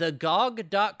 The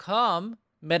GOG.com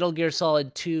Metal Gear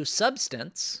Solid 2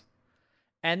 Substance.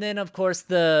 And then, of course,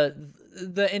 the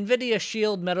NVIDIA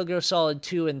Shield Metal Gear Solid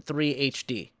 2 and 3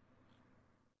 HD.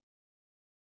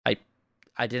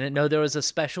 I didn't know there was a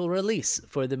special release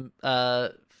for the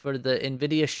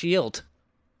Nvidia Shield,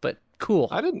 but cool.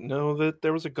 I didn't know that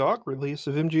there was a GOG release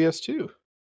of MGS2.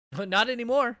 But not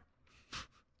anymore.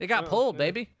 It got pulled, yeah.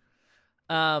 baby.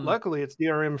 Luckily, it's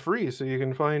DRM free, so you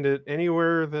can find it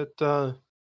anywhere that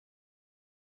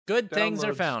good things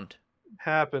are downloads found.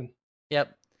 happen.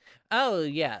 Yep. Oh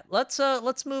yeah. Let's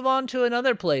move on to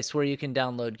another place where you can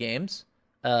download games.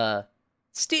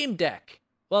 Steam Deck.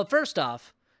 Well, first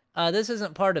off, this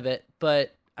isn't part of it,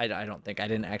 but I don't think I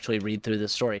didn't actually read through the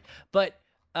story. But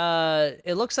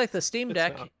it looks like the Steam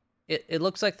Deck. It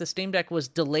looks like the Steam Deck was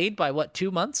delayed by what,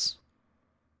 2 months?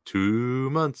 2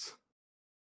 months.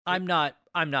 I'm not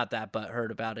that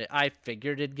butthurt about it. I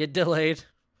figured it'd get delayed.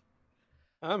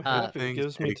 I'm happy. It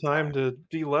gives me time to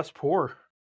be less poor.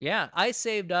 Yeah, I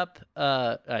saved up.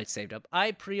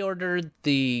 I pre-ordered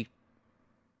the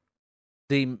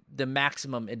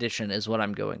maximum edition is what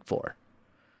I'm going for.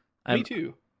 Me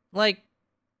too. Like,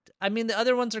 I mean, the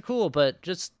other ones are cool, but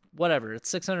just whatever. It's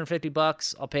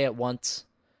 $650. I'll pay it once.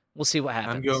 We'll see what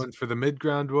happens. I'm going for the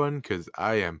mid-ground one because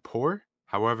I am poor.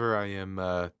 However, I am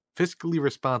fiscally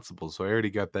responsible, so I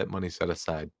already got that money set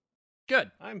aside.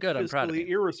 Good. I'm good. I'm proud of you.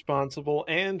 Irresponsible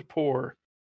and poor.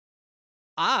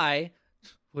 I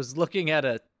was looking at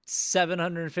a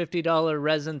 $750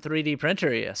 resin 3D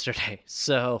printer yesterday.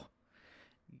 So,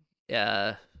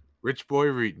 rich boy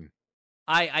Reetin.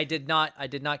 I did not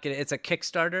get it. It's a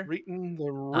Kickstarter. Reetin,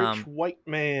 the rich white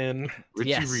man. Richie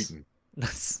yes. Reetin.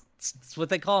 That's what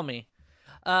they call me.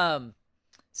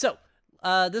 So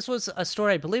this was a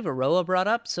story I believe Aroa brought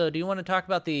up. So do you want to talk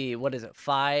about the, what is it,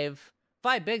 five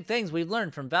big things we've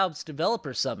learned from Valve's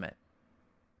Developer Summit?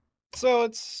 So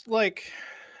it's like,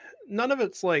 none of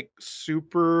it's like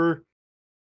super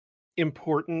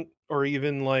important or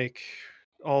even like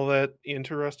all that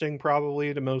interesting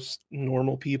probably to most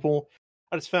normal people.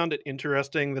 I just found it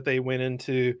interesting that they went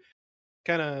into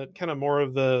kind of more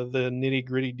of the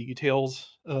nitty-gritty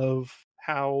details of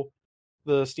how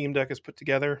the Steam Deck is put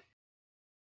together.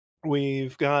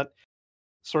 We've got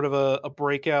sort of a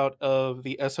breakout of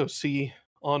the SoC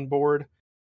on board.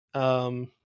 So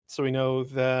we know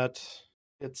that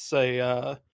it's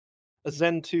a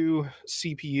Zen 2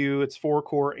 CPU. It's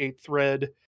 4-core, 8-thread,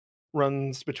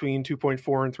 runs between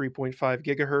 2.4 and 3.5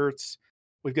 gigahertz.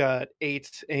 We've got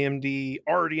 8 AMD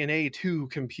RDNA 2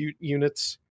 compute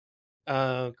units.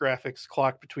 Graphics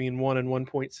clocked between 1 and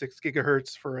 1.6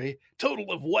 gigahertz for a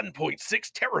total of 1.6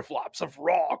 teraflops of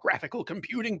raw graphical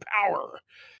computing power.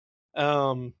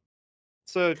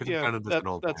 So yeah,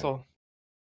 that's all.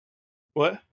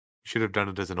 What? Should have done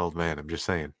it as an old man. I'm just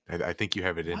saying. I think you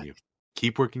have it in you.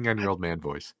 Keep working on your old man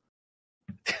voice.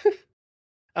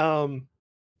 So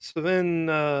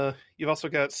then you've also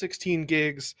got 16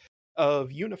 gigs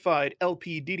of unified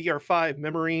LP DDR5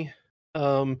 memory.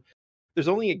 There's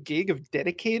only a gig of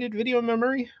dedicated video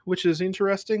memory, which is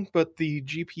interesting, but the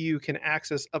GPU can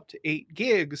access up to 8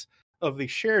 gigs of the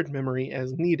shared memory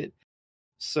as needed.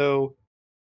 So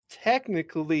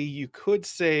technically, you could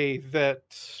say that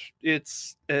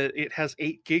it has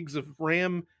 8 gigs of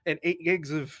RAM and 8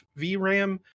 gigs of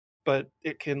VRAM, but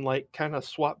it can like kind of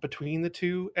swap between the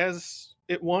two as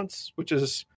it wants, which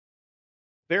is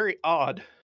very odd.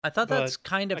 I thought that's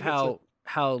kind of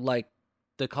how like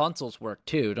the consoles work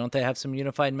too. Don't they have some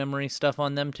unified memory stuff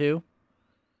on them too?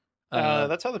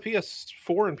 That's how the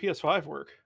PS4 and PS5 work.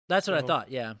 That's what I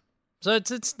thought. Yeah. So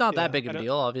it's not that big of a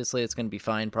deal. Obviously, it's going to be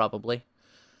fine probably.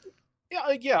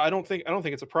 Yeah. I don't think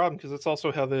it's a problem because it's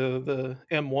also how the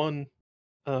M1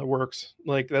 works.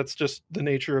 Like that's just the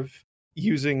nature of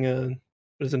using an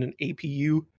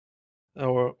APU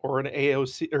or an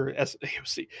AOC or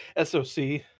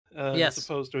SoC as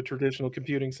opposed to a traditional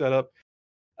computing setup.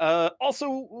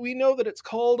 Also, we know that it's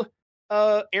called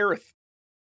Aerith.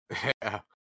 Yeah,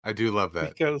 I do love that.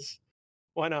 Because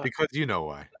why not? Because you know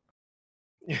why.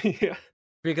 Yeah.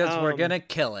 Because we're gonna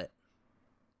kill it.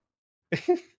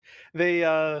 They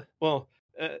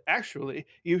actually,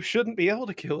 you shouldn't be able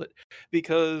to kill it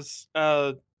because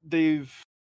they've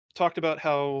talked about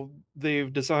how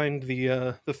they've designed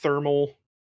the thermal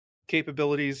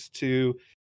capabilities to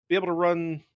be able to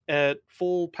run at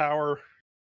full power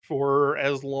for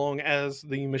as long as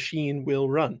the machine will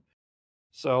run.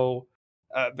 So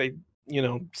they,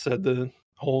 said the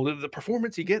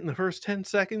performance you get in the first 10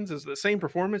 seconds is the same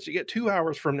performance you get 2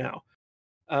 hours from now.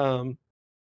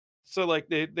 So like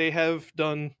they have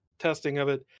done testing of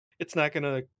it. It's not going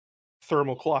to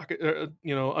thermal clock,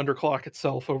 underclock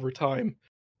itself over time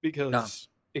because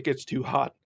it gets too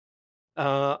hot.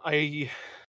 I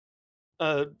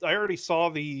already saw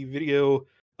the video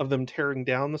of them tearing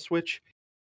down the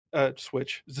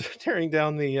tearing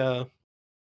down the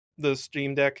the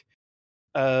Steam Deck,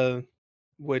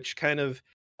 which kind of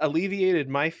alleviated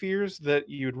my fears that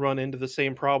you'd run into the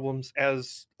same problems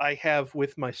as I have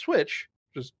with my Switch,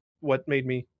 which is what made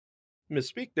me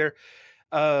misspeak there,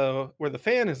 where the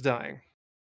fan is dying.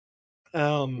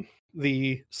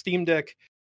 The Steam Deck,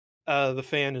 the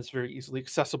fan is very easily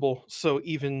accessible, so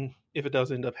even if it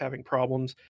does end up having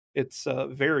problems, it's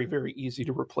very, very easy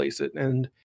to replace it. And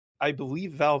I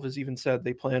believe Valve has even said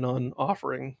they plan on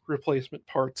offering replacement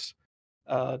parts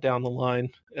down the line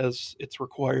as it's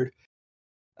required.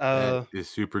 That is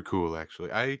super cool,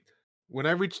 actually. When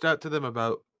I reached out to them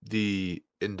about the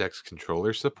Index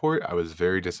controller support, I was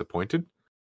very disappointed.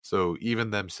 So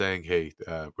even them saying, "Hey,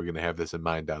 we're going to have this in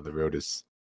mind down the road," is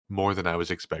more than I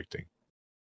was expecting.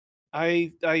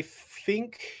 I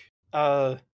think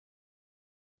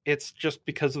it's just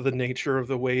because of the nature of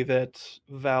the way that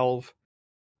Valve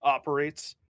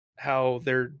operates, how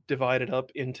they're divided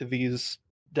up into these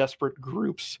desperate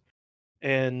groups,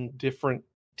 and different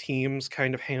teams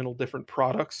kind of handle different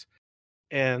products.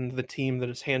 And the team that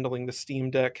is handling the Steam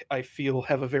Deck, I feel,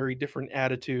 have a very different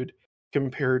attitude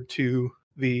compared to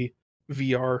the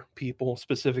VR people,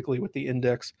 specifically with the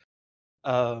Index.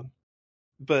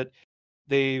 But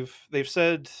they've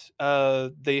said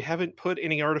they haven't put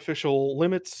any artificial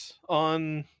limits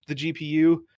on the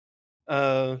GPU,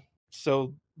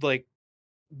 so like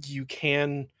you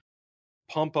can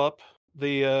pump up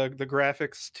the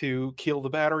graphics to kill the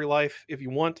battery life if you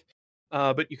want,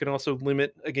 but you can also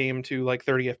limit a game to like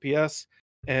 30 FPS,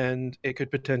 and it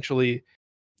could potentially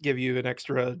give you an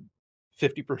extra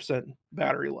 50%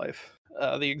 battery life.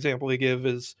 The example they give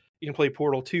is you can play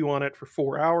Portal 2 on it for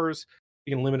 4 hours.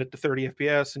 You can limit it to 30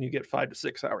 FPS, and you get 5 to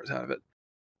 6 hours out of it,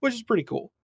 which is pretty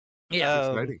cool. Yeah. That's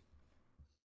exciting.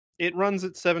 It runs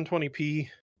at 720p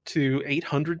to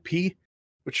 800p,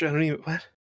 which I don't even what.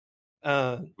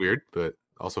 Weird, but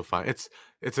also fine.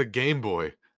 It's a Game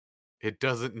Boy. It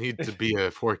doesn't need to be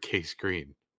a 4K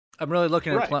screen. I'm really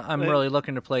looking Right. I'm really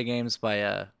looking to play games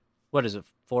by what is it,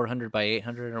 400 by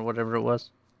 800 or whatever it was?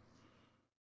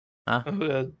 Huh?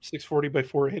 640 by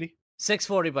 480.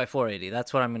 640 by 480.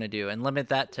 That's what I'm going to do, and limit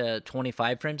that to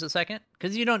 25 frames a second,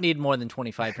 because you don't need more than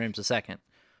 25 frames a second.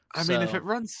 I mean, if it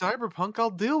runs Cyberpunk,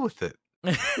 I'll deal with it.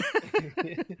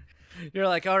 You're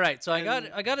like, all right, so I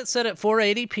got it set at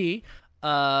 480p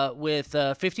with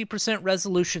 50%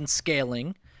 resolution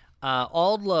scaling,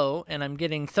 all low, and I'm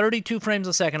getting 32 frames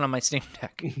a second on my Steam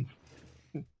Deck.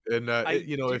 And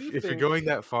if you're going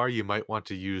that far, you might want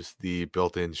to use the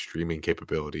built-in streaming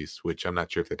capabilities, which I'm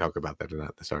not sure if they talk about that or not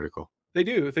in this article. They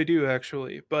do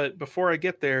actually. But before I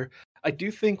get there, I do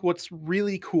think what's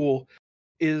really cool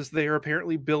is they're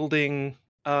apparently building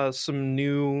some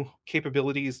new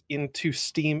capabilities into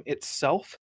Steam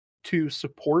itself to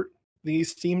support the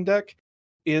Steam Deck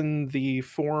in the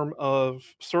form of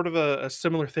sort of a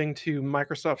similar thing to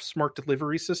Microsoft's Smart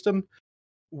Delivery System,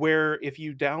 where if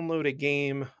you download a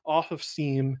game off of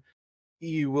Steam,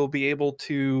 you will be able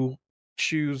to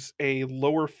choose a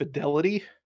lower fidelity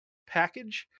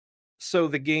package. So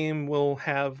the game will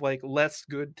have like less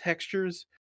good textures,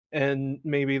 and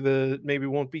maybe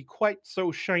won't be quite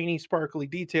so shiny, sparkly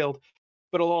detailed,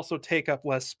 but it'll also take up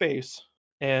less space,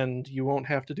 and you won't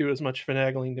have to do as much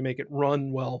finagling to make it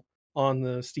run well on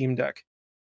the Steam Deck.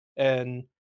 And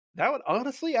that would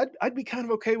honestly, I'd be kind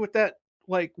of okay with that,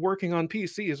 like working on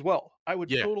PC as well. I would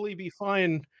totally be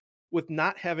fine with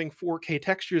not having 4K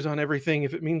textures on everything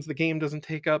if it means the game doesn't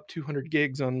take up 200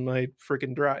 gigs on my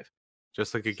freaking drive.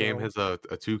 Just like a game has a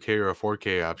 2K or a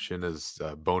 4K option as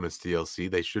bonus DLC,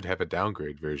 they should have a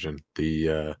downgrade version.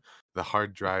 The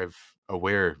hard drive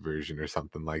aware version or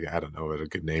something like that. I don't know what a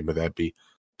good name would that be.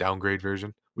 Downgrade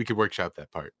version. We could workshop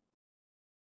that part.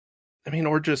 I mean,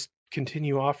 or just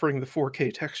continue offering the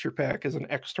 4K texture pack as an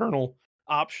external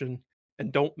option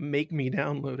and don't make me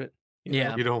download it. You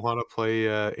know? You don't want to play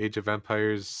Age of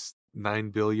Empires 9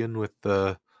 billion with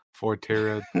the 4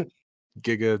 tera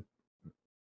giga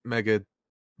megabytes.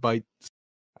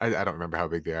 I don't remember how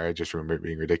big they are. I just remember it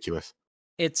being ridiculous.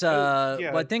 It's well,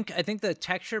 I think the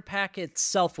texture pack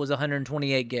itself was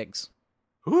 128 gigs.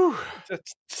 Whew.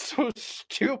 That's so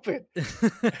stupid.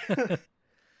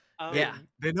 Yeah,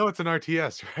 they know it's an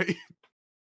RTS, right?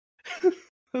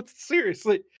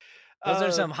 Seriously, those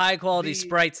are some high quality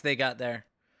sprites they got there.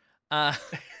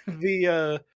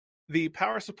 The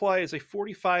power supply is a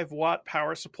 45 watt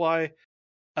power supply,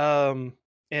 and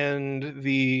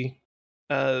the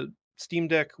Steam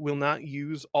Deck will not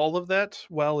use all of that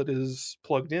while it is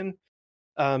plugged in,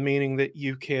 meaning that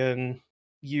you can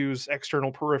use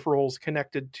external peripherals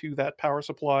connected to that power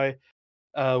supply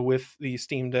with the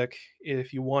Steam Deck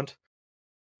if you want.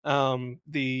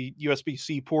 The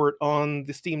USB-C port on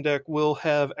the Steam Deck will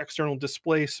have external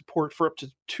display support for up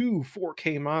to 2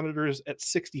 4K monitors at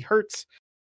 60 hertz,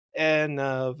 and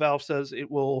Valve says it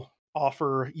will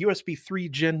offer USB 3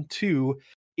 Gen 2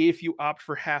 if you opt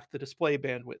for half the display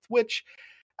bandwidth, which,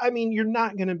 I mean, you're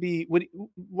not going to be...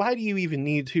 Why do you even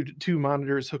need two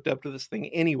monitors hooked up to this thing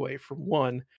anyway, for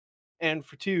one? And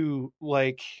for two,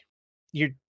 like,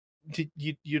 you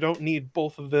don't need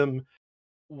both of them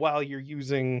while you're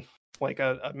using like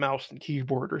a mouse and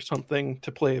keyboard or something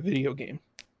to play a video game.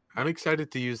 I'm excited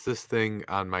to use this thing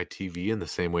on my TV in the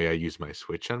same way I use my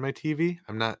Switch on my TV.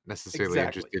 I'm not necessarily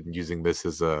interested in using this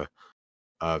as a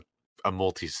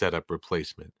multi-setup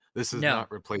replacement. This is not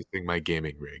replacing my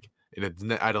gaming rig,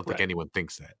 and I don't think anyone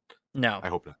thinks that. No, I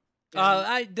hope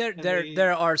not.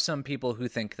 There are some people who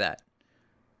think that.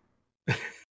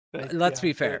 Let's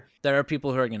be fair. There are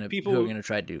people who are going to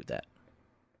try to do that.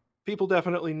 People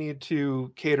definitely need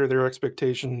to cater their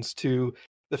expectations to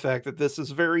the fact that this is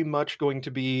very much going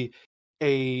to be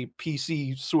a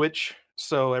PC Switch,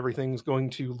 so everything's going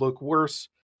to look worse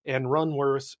and run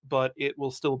worse, but it will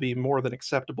still be more than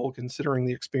acceptable considering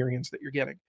the experience that you're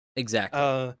getting.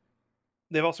 Exactly.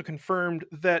 They've also confirmed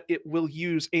that it will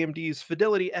use AMD's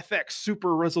Fidelity FX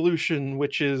Super Resolution,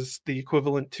 which is the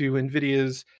equivalent to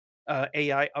NVIDIA's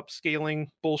AI upscaling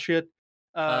bullshit.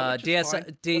 DLSS.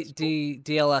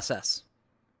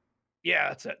 Yeah,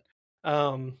 that's it.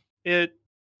 It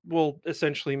will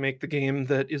essentially make the game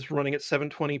that is running at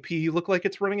 720p look like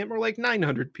it's running at more like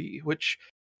 900p, which,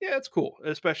 yeah, it's cool,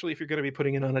 especially if you're going to be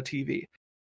putting it on a TV.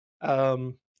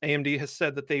 AMD has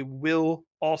said that they will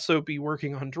also be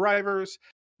working on drivers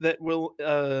that will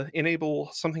enable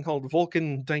something called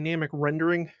Vulkan dynamic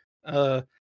rendering.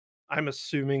 I'm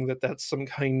assuming that that's some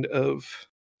kind of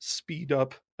speed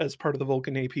up as part of the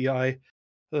Vulkan API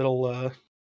that'll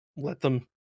let them,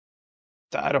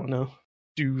 I don't know,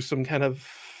 do some kind of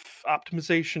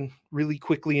optimization really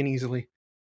quickly and easily.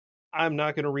 I'm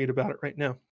not going to read about it right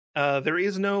now. There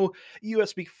is no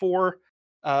USB 4.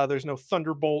 There's no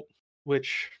Thunderbolt,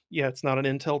 which, yeah, it's not an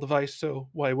Intel device, so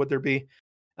why would there be?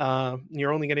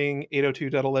 You're only getting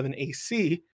 802.11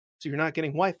 AC, so you're not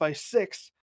getting Wi-Fi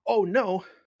 6. Oh, no.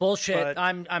 Bullshit. But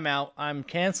I'm out. I'm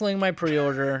canceling my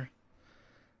pre-order.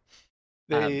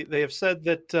 They have said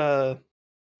that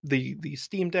the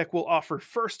Steam Deck will offer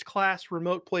first-class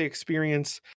remote play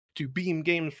experience to beam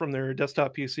games from their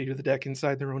desktop PC to the deck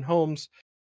inside their own homes.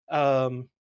 And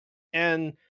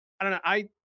I don't know. I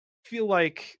feel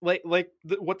like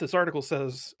what this article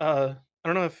says. I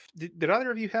don't know if did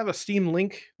either of you have a Steam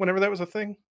Link whenever that was a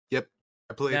thing? Yep,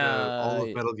 I played all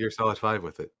of Metal Gear Solid 5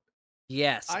 with it.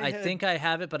 Yes, I think I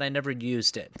have it, but I never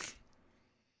used it.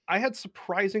 I had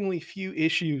surprisingly few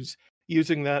issues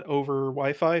using that over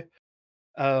Wi-Fi.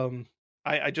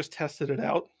 I just tested it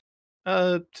out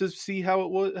to see how it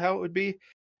would be,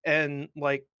 and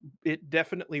like it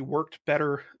definitely worked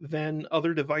better than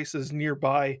other devices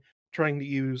nearby trying to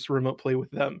use remote play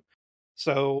with them.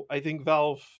 So I think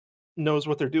Valve knows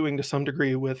what they're doing to some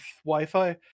degree with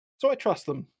Wi-Fi, so I trust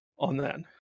them on that.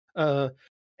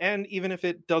 And even if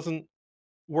it doesn't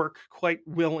work quite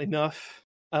well enough,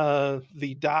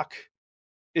 the dock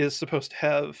is supposed to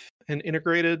have an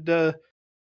integrated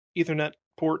Ethernet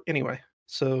port anyway,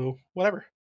 so whatever.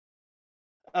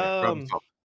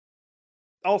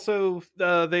 Also,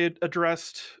 they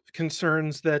addressed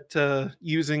concerns that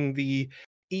using the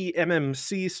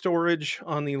eMMC storage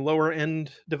on the lower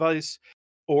end device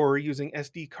or using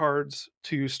SD cards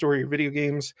to store your video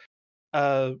games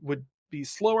would be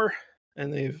slower.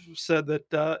 And they've said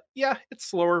that, yeah, it's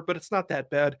slower, but it's not that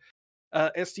bad.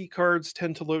 SD cards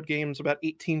tend to load games about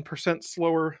 18%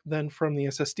 slower than from the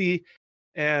SSD,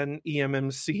 and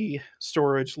eMMC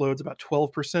storage loads about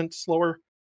 12% slower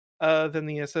than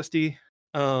the SSD.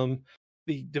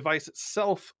 The device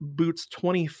itself boots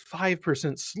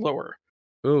 25% slower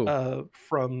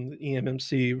from the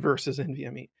eMMC versus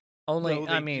NVMe. Only,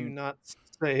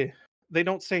 they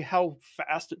don't say how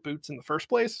fast it boots in the first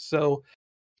place, so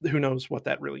who knows what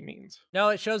that really means. No,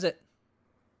 it shows it.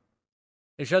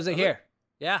 It shows it here.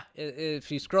 Yeah,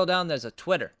 if you scroll down, there's a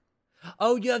Twitter.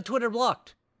 Oh, you have Twitter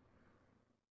blocked.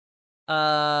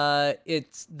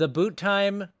 It's the boot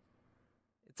time.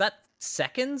 It's at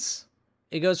seconds.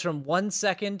 It goes from 1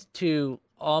 second to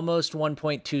almost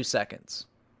 1.2 seconds.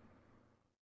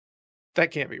 That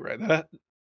can't be right.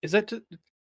 Is that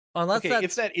unless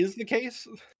if that is the case?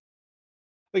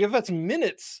 Like if that's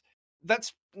minutes,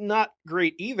 that's not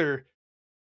great either.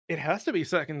 It has to be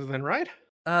seconds then, right?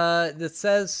 This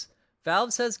says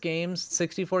Valve says games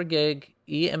 64 gig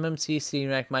eMMC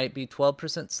CMAC might be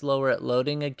 12% slower at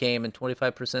loading a game and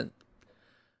 25%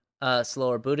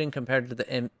 slower booting compared to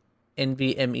the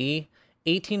NVMe,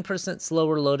 18%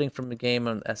 slower loading from the game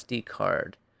on the SD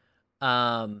card.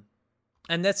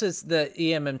 And this is the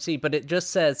eMMC, but it just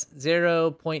says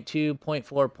 0, 0.2, 0.4,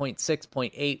 0.6,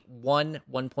 0.8, 1,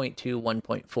 1.2,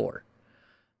 1.4.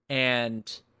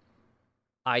 And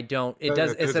I don't, it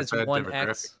says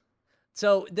 1x.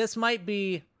 So this might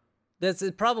be, this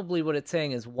is probably what it's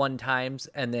saying is 1 times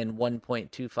and then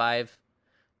 1.25.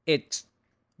 It's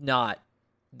not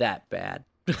that bad.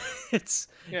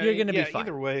 You're going to be fine.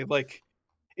 Either way, like,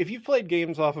 if you've played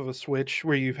games off of a Switch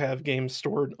where you have games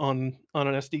stored on an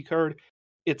SD card,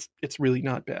 it's really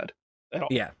not bad at all.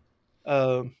 Yeah.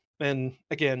 And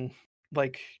again,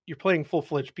 like, you're playing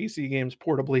full-fledged PC games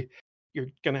portably, you're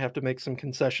gonna have to make some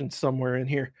concessions somewhere in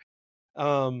here.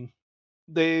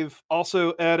 They've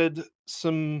also added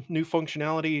some new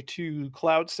functionality to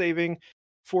cloud saving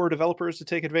for developers to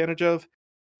take advantage of.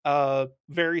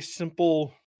 Very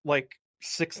simple, like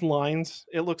 6 lines,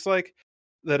 it looks like,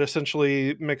 that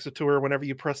essentially makes it to where whenever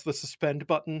you press the suspend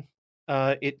button,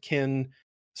 it can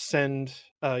send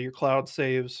your cloud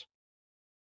saves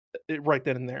right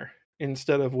then and there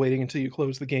instead of waiting until you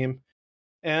close the game.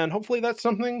 And hopefully that's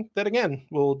something that, again,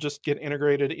 will just get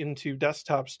integrated into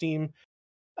desktop Steam,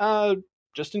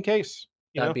 just in case.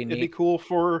 That'd be neat. It'd be cool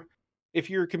for if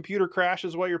your computer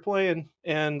crashes while you're playing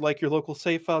and like your local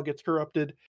save file gets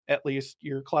corrupted, at least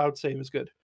your cloud save is good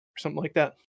or something like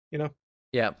that,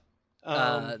 Yeah.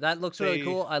 That looks really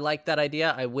cool. I like that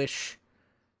idea. I wish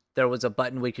there was a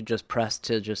button we could just press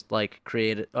to just like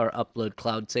create or upload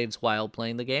cloud saves while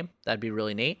playing the game. That'd be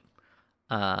really neat.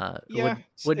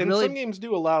 Would and really, some games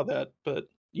do allow that, but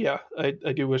yeah, I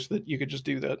do wish that you could just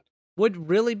do that. Would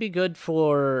really be good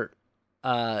for,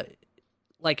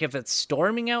 like if it's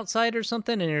storming outside or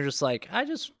something, and you're just like,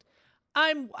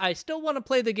 I still want to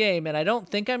play the game, and I don't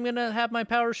think I'm gonna have my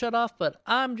power shut off, but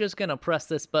I'm just gonna press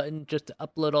this button just to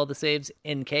upload all the saves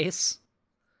in case.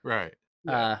 Right.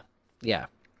 Yeah.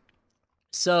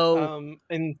 So,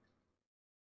 and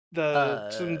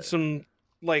the some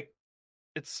like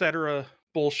etc.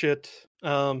 bullshit.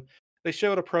 They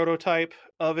showed a prototype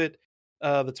of it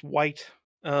that's white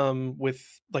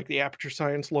with like the Aperture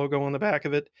Science logo on the back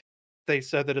of it. They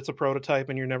said that it's a prototype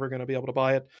and you're never going to be able to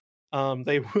buy it.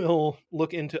 They will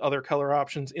look into other color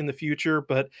options in the future,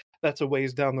 but that's a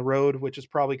ways down the road, which is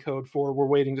probably code for we're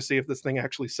waiting to see if this thing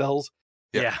actually sells.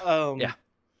 Yeah. Yeah.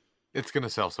 It's gonna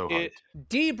sell so hard.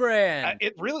 D-brand.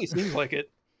 It really seems like it.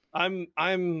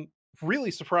 I'm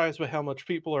really surprised by how much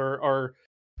people are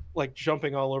like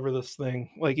jumping all over this thing,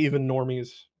 like even normies.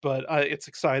 But it's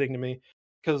exciting to me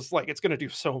because like it's gonna do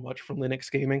so much for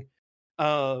Linux gaming.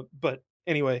 But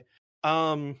anyway,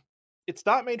 it's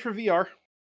not made for VR.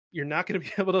 You're not going to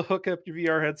be able to hook up your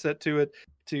VR headset to it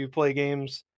to play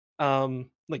games.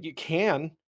 Like you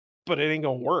can, but it ain't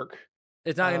gonna work.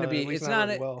 It's not going to be. It's not.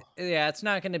 Yeah, it's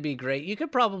not going to be great. You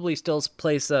could probably still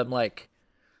play some like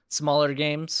smaller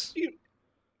games.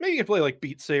 Maybe you could play like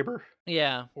Beat Saber.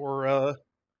 Yeah. Or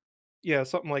yeah,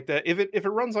 something like that. If it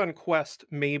runs on Quest,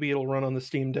 maybe it'll run on the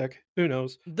Steam Deck. Who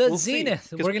knows? We'll Zenith.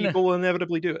 Because people will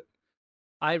inevitably do it.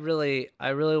 I really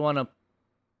want to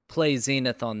play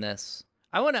Zenith on this.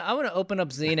 I want to open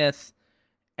up Zenith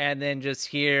and then just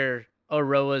hear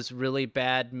Oroa's really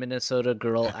bad Minnesota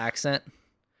girl accent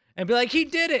and be like, he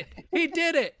did it. He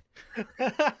did it.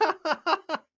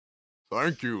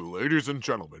 Thank you, ladies and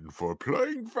gentlemen, for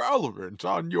playing Valorant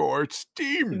on your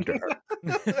Steam Deck.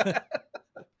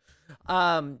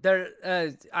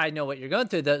 I know what you're going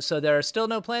through though. So there are still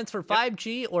no plans for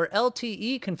 5G or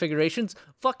LTE configurations.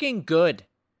 Fucking good.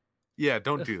 Yeah,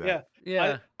 don't do that.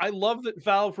 Yeah. I love that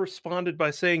Valve responded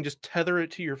by saying just tether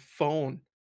it to your phone.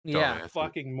 Yeah.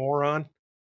 Fucking moron.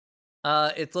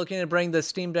 It's looking to bring the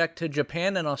Steam Deck to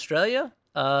Japan and Australia.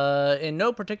 In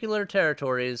no particular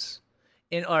territories.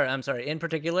 In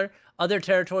particular, other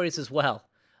territories as well.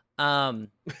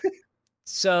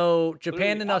 So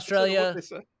Japan and Australia.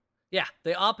 Yeah,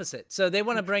 the opposite. So they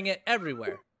want to bring it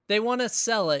everywhere. They want to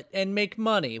sell it and make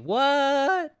money.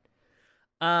 What?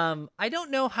 I don't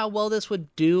know how well this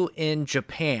would do in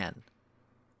Japan.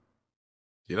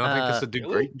 You don't think this would do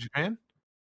great in Japan?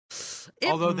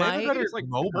 Although they have a better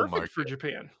mobile market for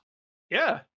Japan.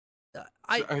 Yeah.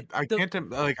 I can't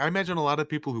like. I imagine a lot of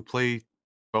people who play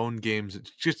phone games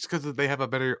just because they have a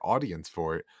better audience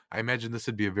for it. I imagine this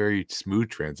would be a very smooth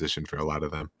transition for a lot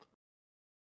of them.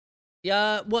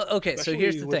 Yeah, well, okay. Especially so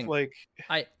here's the thing. Like,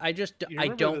 I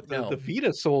don't know. The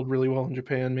Vita sold really well in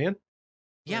Japan, man.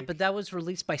 Yeah, but that was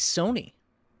released by Sony.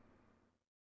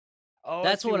 Oh,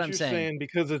 that's what I'm you're saying.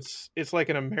 because it's like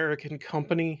an American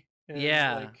company.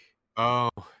 Yeah. Like... Oh,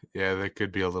 yeah, there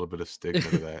could be a little bit of stigma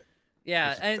to that.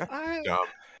 Yeah, and I, dumb.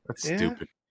 That's yeah. stupid.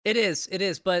 it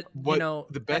is, but What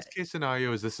the best case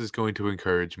scenario is, this is going to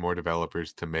encourage more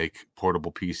developers to make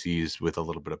portable PCs with a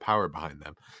little bit of power behind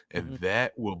them, and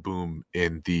that will boom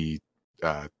in the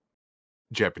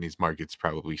Japanese markets,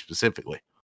 probably specifically.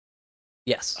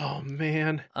 yes. Oh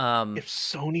man. If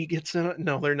Sony gets in it,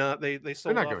 no, they're not. They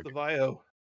sold not off going the to. Vio.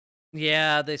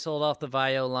 Yeah, they sold off the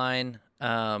Vio line.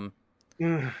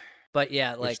 But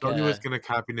yeah, If Sony was going to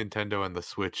copy Nintendo and the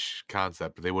Switch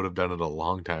concept, they would have done it a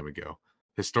long time ago.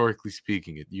 Historically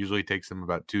speaking, it usually takes them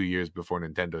about 2 years before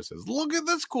Nintendo says, "Look at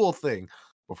this cool thing,"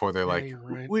 before they're like,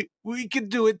 right. "We could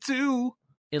do it too."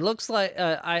 it looks like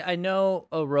I know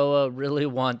Aroa really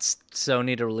wants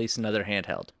Sony to release another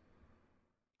handheld.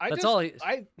 That's all he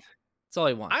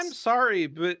wants. I'm sorry,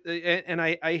 but and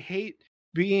I hate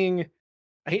being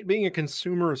a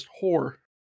consumerist whore,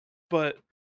 but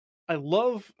I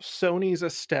love Sony's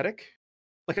aesthetic.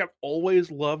 Like, I've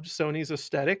always loved Sony's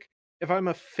aesthetic. If I'm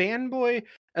a fanboy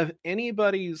of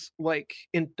anybody's like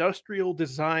industrial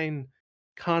design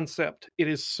concept, it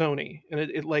is Sony. And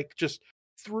it like just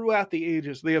throughout the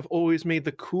ages, they have always made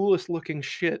the coolest looking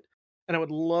shit. And I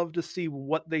would love to see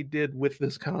what they did with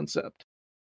this concept.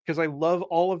 Because I love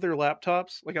all of their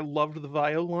laptops. Like, I loved the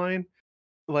Vio line.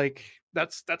 Like,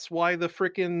 that's why the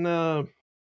freaking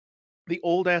the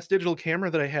old ass digital camera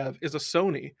that I have is a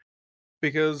Sony,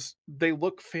 because they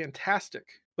look fantastic.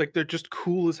 Like, they're just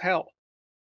cool as hell.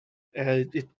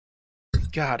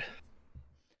 God.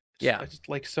 Yeah. I just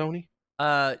like Sony.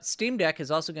 Steam Deck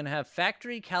is also going to have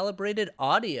factory calibrated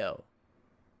audio.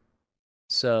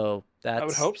 So that's. I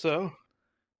would hope so.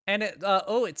 And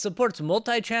it supports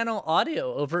multi-channel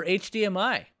audio over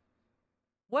HDMI.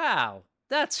 Wow,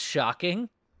 that's shocking.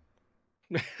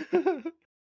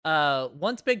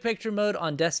 Once big picture mode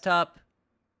on desktop,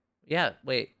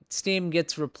 Steam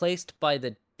gets replaced by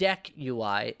the Deck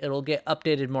UI, it'll get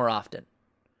updated more often.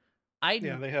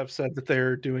 Yeah, they have said that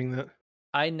they're doing that.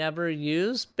 I never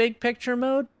use big picture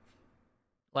mode,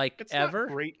 it's ever.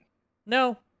 Not great.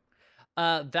 No.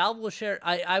 Valve will share.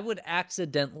 I would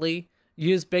accidentally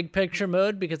use big picture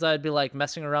mode because I'd be like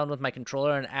messing around with my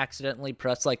controller and accidentally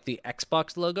press like the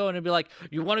Xbox logo and it'd be like,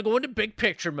 "You want to go into big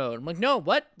picture mode?" I'm like, "No,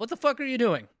 what? What the fuck are you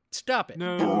doing? Stop it."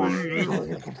 No.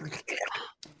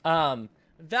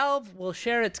 Valve will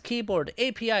share its keyboard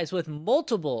APIs with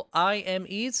multiple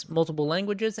IMEs, multiple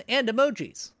languages, and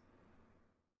emojis.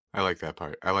 I like that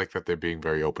part. I like that they're being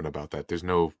very open about that. There's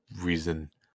no reason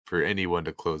for anyone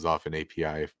to close off an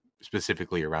API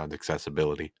specifically around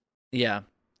accessibility. Yeah.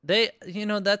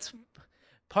 That's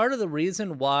part of the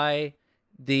reason why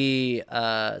the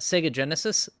Sega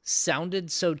Genesis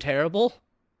sounded so terrible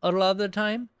a lot of the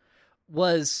time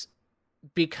was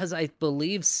because I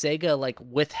believe Sega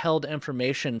withheld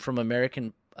information from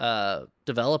American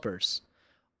developers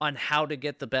on how to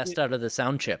get the best out of the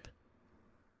sound chip.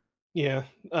 Yeah,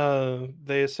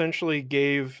 they essentially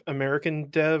gave American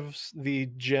devs the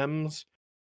GEMS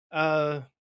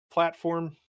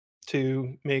platform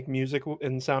to make music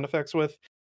and sound effects with.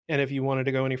 And if you wanted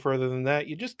to go any further than that,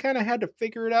 you just kind of had to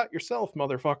figure it out yourself,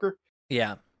 motherfucker.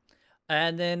 Yeah.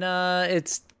 And then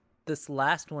it's this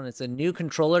last one. It's a new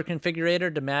controller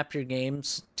configurator to map your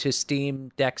games to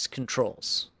Steam Deck's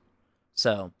controls.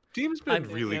 So Steam's been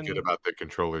really good about their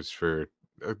controllers for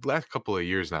the last couple of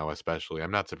years now, especially.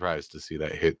 I'm not surprised to see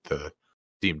that hit the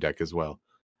Steam Deck as well.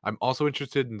 I'm also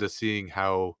interested into seeing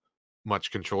how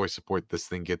much controller support this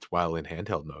thing gets while in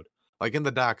handheld mode. Like in the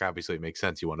dock, obviously it makes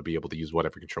sense. You want to be able to use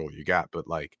whatever controller you got, but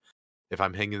like if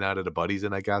I'm hanging out at a buddy's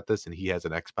and I got this and he has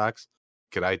an Xbox,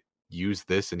 could I use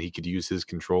this and he could use his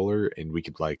controller and we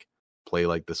could like play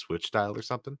like the Switch style or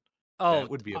something? Oh,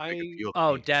 that would be a big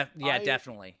appeal.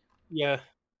 Definitely. Yeah,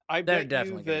 I They're bet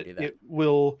definitely you gonna that, do that.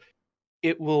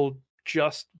 it will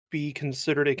just be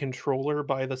considered a controller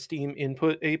by the Steam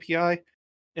Input API,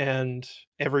 and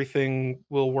everything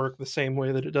will work the same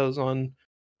way that it does on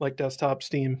like desktop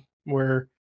Steam, where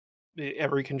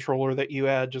every controller that you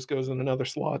add just goes in another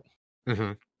slot.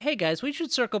 Mm-hmm. Hey guys, we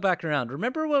should circle back around.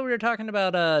 Remember when we were talking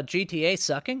about GTA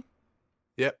sucking?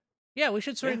 Yep. Yeah, we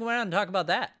should swing around and talk about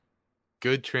that.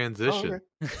 Good transition.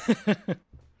 Oh, okay.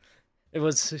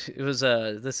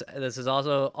 This is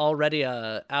also already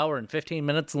an hour and 15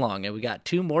 minutes long, and we got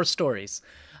 2 more stories.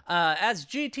 As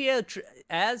GTA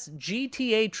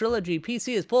Trilogy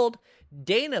PC is pulled,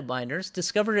 Dana miners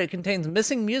discovered it contains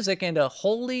missing music and a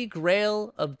holy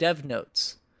grail of dev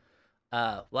notes.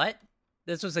 What?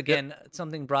 This was again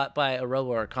something brought by Aroa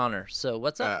or Connor. So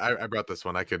what's up? I brought this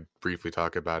one. I could briefly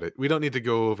talk about it. We don't need to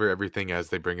go over everything as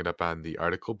they bring it up on the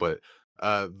article, but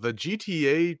the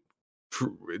GTA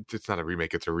It's not a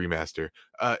remake, it's a remaster.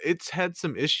 It's had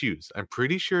some issues. I'm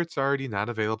pretty sure it's already not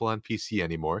available on PC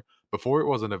anymore. Before it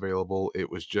wasn't available, it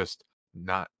was just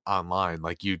not online.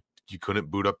 Like you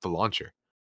couldn't boot up the launcher.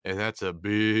 And that's a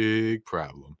big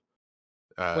problem.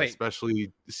 Wait,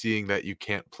 Especially seeing that you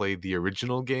can't play the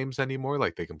original games anymore,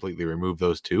 like they completely removed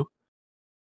those too.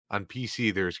 On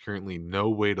PC, there's currently no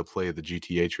way to play the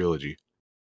GTA trilogy,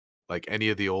 like any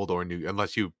of the old or new,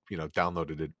 unless you know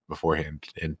downloaded it beforehand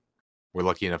and were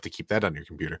lucky enough to keep that on your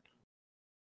computer.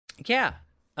 yeah.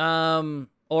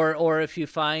 Or if you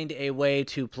find a way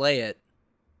to play it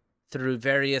through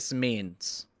various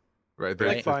means. Right,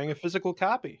 Like buying a physical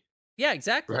copy. Yeah,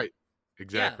 exactly. right,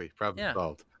 exactly. Problem yeah.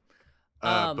 solved.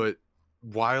 Um, But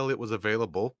while it was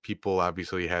available, people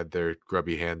obviously had their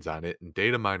grubby hands on it, and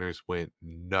data miners went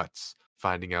nuts,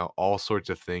 finding out all sorts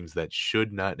of things that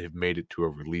should not have made it to a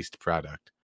released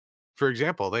product. For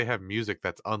example, they have music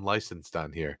that's unlicensed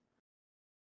on here.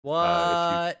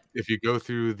 What? If you go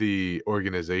through the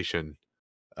organization,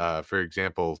 for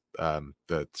example,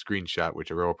 the screenshot, which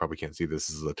Aurora probably can't see, this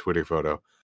is a Twitter photo.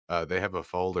 They have a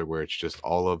folder where it's just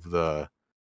all of the,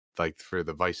 like for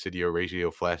the Vice City or Radio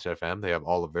Flash FM, they have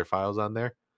all of their files on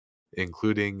there,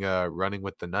 including Running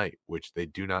with the Night, which they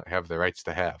do not have the rights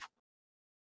to have.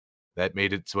 That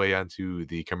made its way onto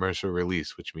the commercial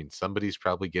release, which means somebody's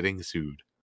probably getting sued.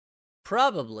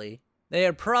 Probably. They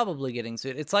are probably getting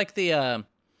sued. It's like the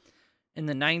in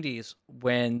the 90s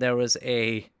when there was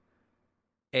a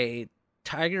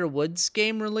Tiger Woods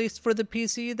game released for the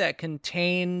PC that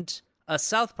contained a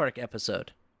South Park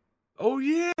episode. Oh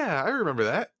yeah, I remember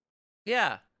that.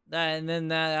 Yeah. And then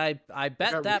that I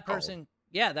bet that person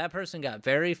that person got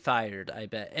very fired, I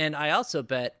bet. And I also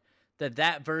bet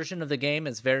that version of the game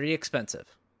is very expensive.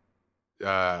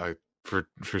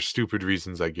 For stupid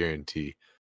reasons, I guarantee.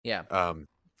 Yeah.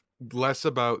 Less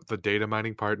about the data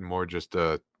mining part and more just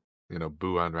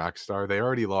boo on Rockstar. They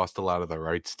already lost a lot of the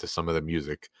rights to some of the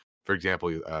music. For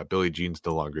example, Billie Jean's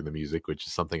no longer in the music, which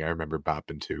is something I remember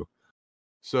bopping to.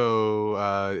 So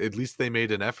at least they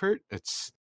made an effort.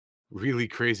 It's really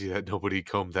crazy that nobody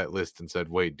combed that list and said,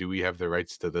 wait, do we have the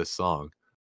rights to this song?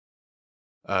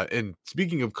 And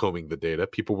speaking of combing the data,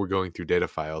 people were going through data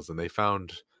files and they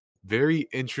found very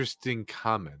interesting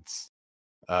comments.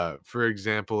 For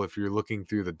example, if you're looking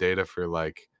through the data for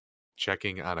like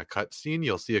checking on a cutscene,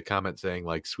 you'll see a comment saying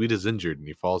like Sweet is injured and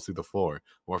he falls through the floor.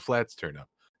 More flats turn up.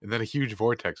 And then a huge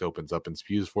vortex opens up and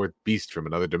spews forth beast from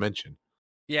another dimension.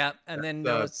 Yeah, and then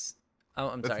there was... Oh,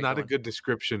 I'm sorry. That's not a good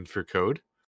description for code.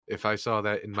 If I saw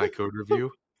that in my code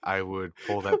review, I would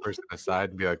pull that person aside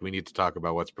and be like, we need to talk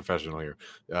about what's professional here.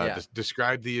 Just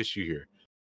describe the issue here.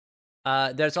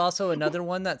 There's also another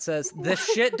one that says, this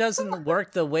shit doesn't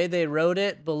work the way they wrote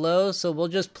it below, so we'll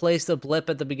just place the blip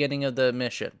at the beginning of the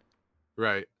mission.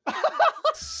 Right.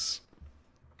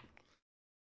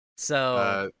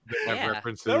 So, they have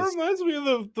references. That reminds me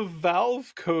of the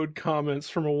Valve code comments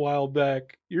from a while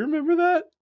back. You remember that?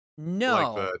 No.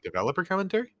 Like the developer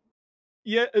commentary?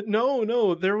 Yeah,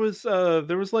 no. There was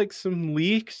like some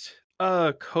leaked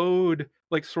code,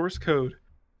 like source code,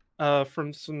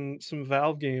 from some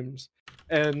Valve games,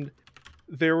 and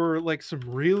there were like some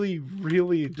really,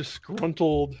 really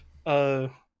disgruntled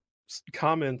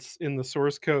comments in the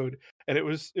source code, and it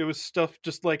was stuff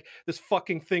just like, this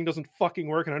fucking thing doesn't fucking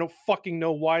work and I don't fucking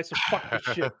know why, so fuck this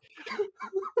shit.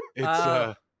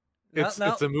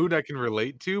 It's a mood I can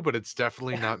relate to, but it's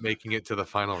definitely not making it to the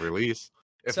final release.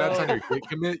 If that's on your git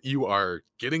commit, you are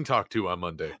getting talked to on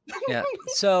Monday. Yeah.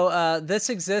 So this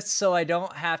exists so I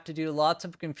don't have to do lots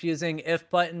of confusing if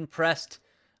button pressed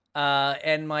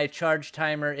and my charge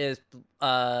timer is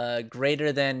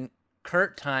greater than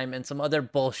Kurt time and some other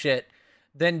bullshit.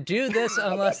 Then do this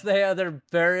unless the other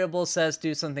variable says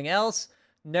do something else.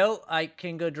 Note, I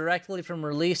can go directly from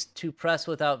release to press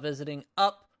without visiting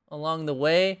up along the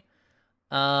way.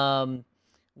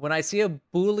 When I see a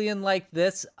Boolean like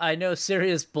this, I know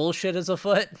serious bullshit is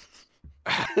afoot.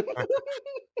 I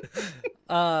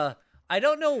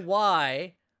don't know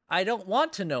why. I don't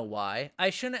want to know why.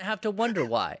 I shouldn't have to wonder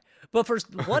why. But for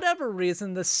whatever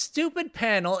reason, the stupid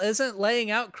panel isn't laying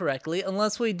out correctly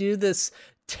unless we do this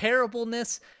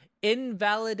terribleness,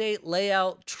 invalidate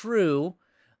layout true,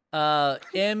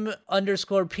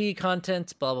 m_p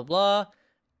content, blah, blah,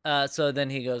 blah. So then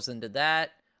he goes into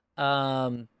that.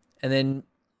 And then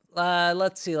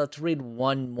let's see, let's read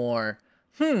one more.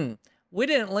 We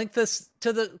didn't link this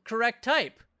to the correct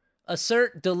type.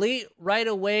 Assert delete right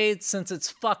away since it's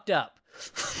fucked up.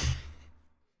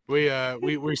 We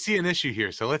see an issue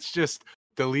here, so let's just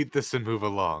delete this and move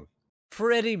along.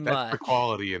 Pretty much. That's the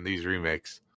quality in these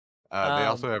remakes. They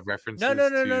also have references.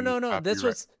 No. This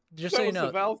was just so you know,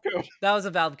 the Valve code. that was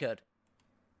a Valve code.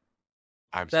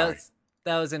 I'm sorry.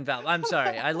 That was in Valve. I'm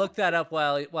sorry. I looked that up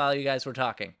while you guys were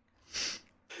talking.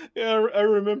 Yeah, I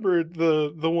remember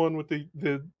the one with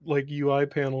the like UI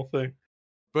panel thing.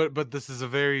 But this is a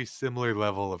very similar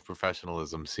level of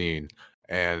professionalism seen,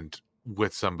 and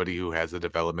with somebody who has a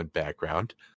development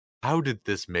background. How did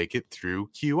this make it through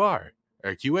QA?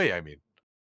 I mean.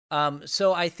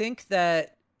 So I think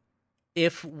that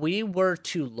if we were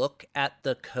to look at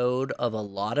the code of a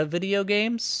lot of video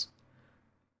games,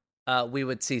 we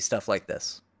would see stuff like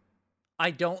this. I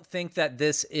don't think that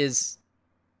this is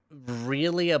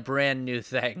really a brand new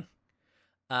thing.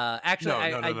 Actually,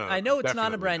 No, I know it's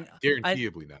not a definitely brand. not.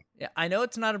 Guaranteeably not. Yeah, I know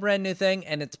it's not a brand new thing,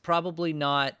 and it's probably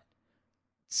not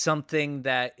something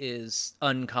that is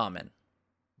uncommon.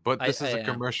 But this is a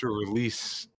commercial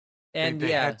release. And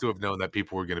they had to have known that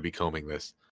people were going to be combing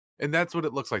this. And that's what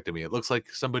it looks like to me. It looks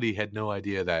like somebody had no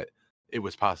idea that it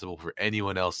was possible for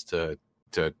anyone else to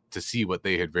see what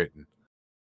they had written.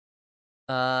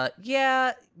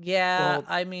 Yeah. Well,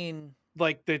 I mean,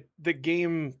 like the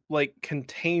game like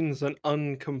contains an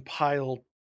uncompiled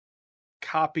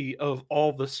copy of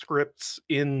all the scripts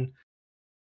in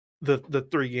the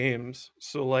 3 games.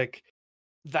 So like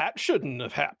that shouldn't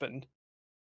have happened.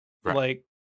 Right. Like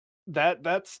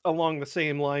that's along the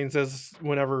same lines as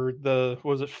whenever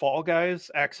was it Fall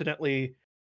Guys accidentally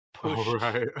pushed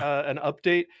an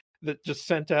update that just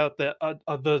sent out the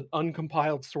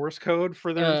uncompiled source code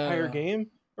for their entire game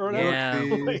or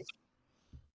whatever.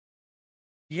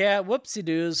 Yeah, whoopsie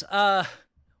doos. We're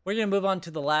gonna move on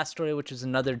to the last story, which is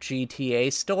another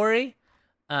GTA story.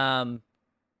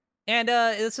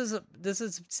 This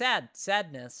is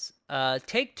sadness.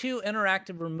 Take-Two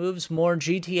Interactive removes more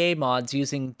GTA mods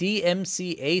using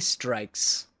DMCA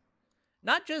strikes.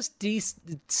 Not just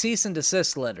cease and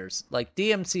desist letters, like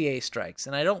DMCA strikes,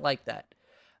 and I don't like that.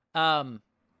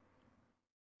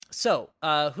 So,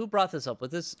 who brought this up?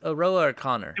 Was this Aroa or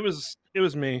Connor? It was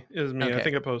me. Okay. I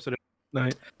think I posted it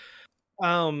tonight.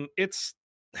 It's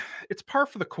par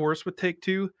for the course with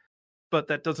Take-Two, but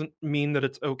that doesn't mean that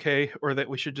it's okay or that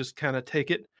we should just kind of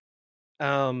take it.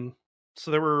 So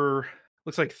there were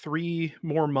looks like 3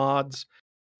 more mods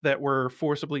that were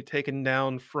forcibly taken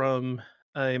down from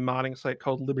a modding site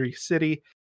called Liberty City.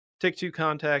 Take-Two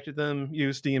contacted them,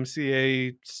 used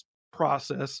DMCA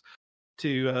process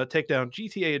to take down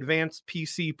GTA Advanced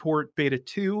PC Port Beta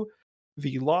 2,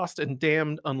 the Lost and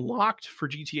Damned Unlocked for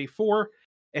GTA 4,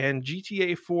 and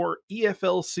GTA 4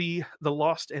 EFLC, the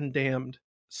Lost and Damned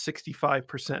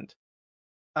 65%.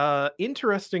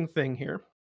 Interesting thing here.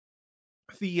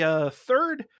 The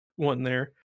third one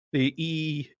there, the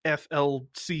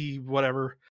EFLC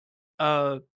whatever,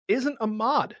 isn't a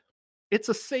mod. It's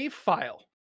a save file.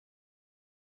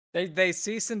 They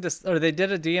cease and or they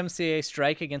did a DMCA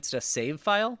strike against a save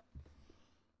file?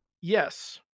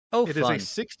 Yes. Oh, it fun.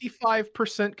 is a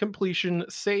 65% completion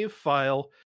save file,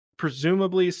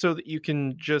 presumably so that you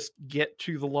can just get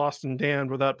to the Lost and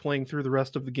Damned without playing through the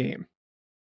rest of the game.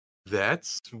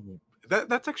 That's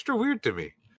extra weird to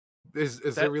me. Is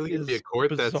there really going to be a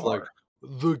court bizarre. That's like,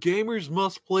 the gamers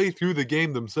must play through the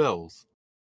game themselves?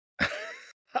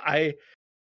 I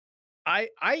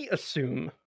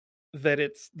assume that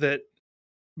it's that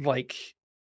like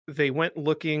they went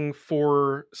looking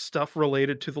for stuff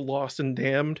related to the Lost and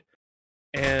Damned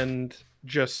and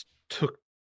just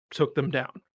took them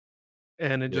down.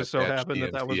 And it just so happened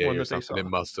that was one that they saw. It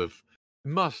must have.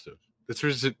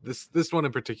 This one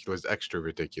in particular is extra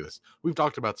ridiculous. We've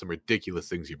talked about some ridiculous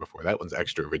things here before. That one's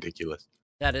extra ridiculous.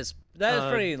 That is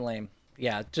pretty lame.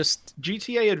 Yeah, just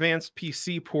GTA Advanced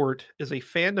PC Port is a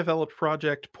fan-developed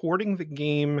project porting the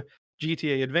game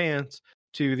GTA Advance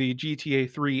to the GTA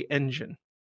 3 engine,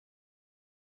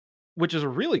 which is a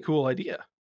really cool idea.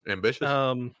 Ambitious.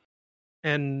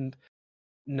 And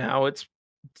now it's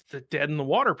dead in the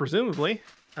water, presumably.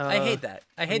 I hate that.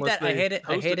 I hate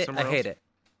it.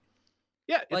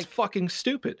 Yeah, it's fucking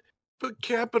stupid. But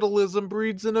capitalism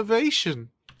breeds innovation.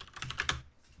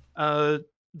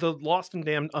 The Lost and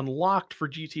Damned Unlocked for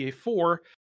GTA 4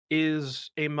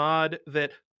 is a mod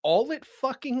that all it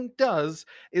fucking does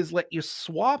is let you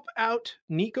swap out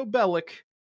Nico Bellic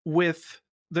with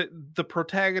the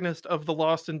protagonist of the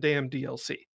Lost and Damned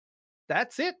DLC.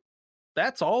 That's it.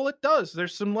 That's all it does.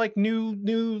 There's some like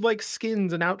new like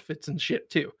skins and outfits and shit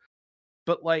too.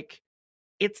 But like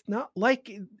it's not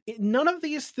like none of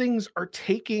these things are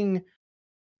taking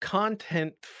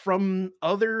content from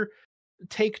other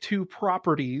Take-Two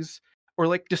properties or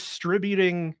like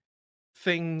distributing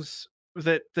things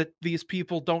that these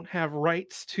people don't have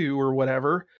rights to or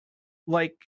whatever.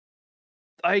 Like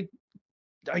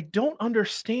don't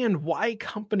understand why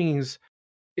companies,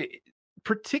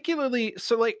 particularly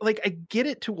so like I get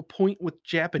it to a point with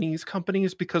Japanese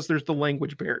companies because there's the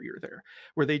language barrier there,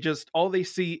 where they just all they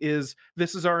see is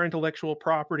this is our intellectual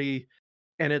property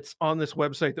and it's on this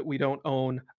website that we don't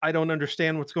own. I don't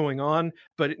understand what's going on,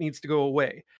 but it needs to go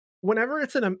away. Whenever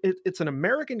it's an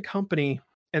American company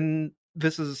and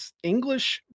this is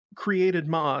English created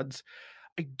mods,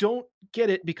 I don't get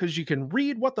it because you can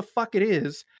read what the fuck it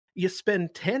is. You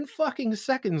spend 10 fucking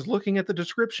seconds looking at the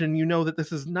description, you know that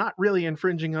this is not really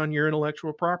infringing on your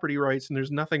intellectual property rights and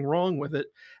there's nothing wrong with it.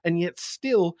 And yet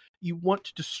still you want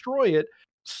to destroy it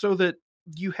so that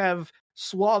you have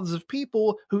swaths of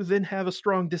people who then have a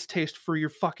strong distaste for your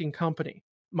fucking company,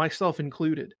 myself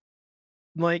included.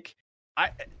 Like,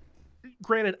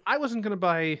 granted, I wasn't going to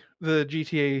buy the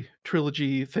GTA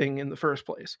trilogy thing in the first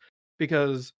place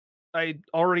because I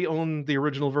already own the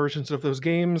original versions of those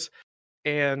games,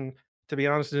 and to be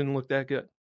honest, it didn't look that good.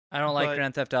 I don't like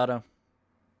Grand Theft Auto.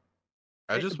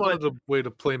 I just wanted a way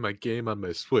to play my game on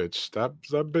my Switch. Stop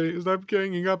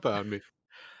ganging up on me.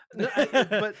 No,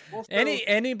 but also,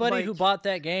 anybody who bought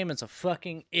that game is a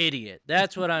fucking idiot.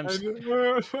 That's what I'm saying.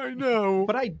 I know.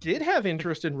 But I did have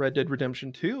interest in Red Dead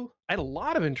Redemption 2. I had a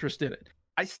lot of interest in it.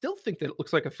 I still think that it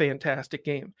looks like a fantastic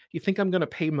game. You think I'm going to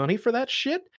pay money for that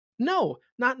shit? No,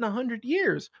 not in 100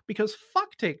 years, because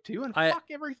fuck Take-Two and fuck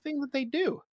everything that they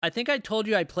do. I think I told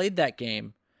you I played that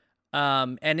game,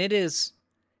 and it is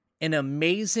an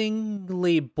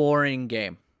amazingly boring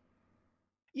game.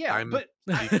 Yeah, but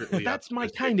that's my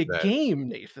kind of game,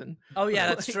 Nathan. Oh yeah,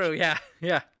 that's true.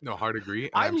 Yeah. No, hard agree.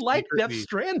 I like Death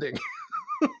Stranding.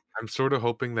 I'm sort of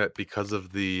hoping that because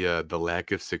of the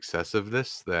lack of success of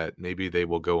this, that maybe they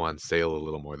will go on sale a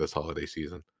little more this holiday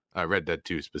season. Red Dead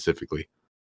 2 specifically.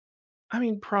 I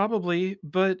mean, probably,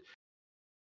 but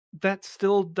that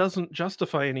still doesn't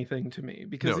justify anything to me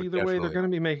because either way they're going to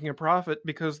be making a profit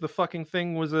because the fucking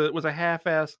thing was a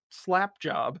half-assed slap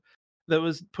job that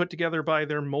was put together by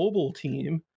their mobile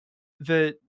team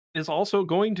that is also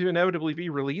going to inevitably be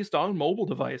released on mobile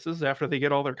devices after they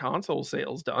get all their console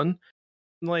sales done.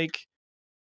 Like,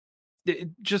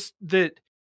 just that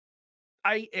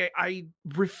I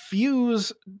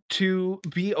refuse to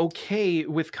be okay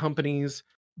with companies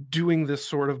doing this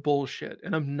sort of bullshit,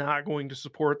 and I'm not going to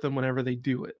support them whenever they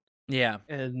do it. Yeah.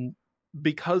 And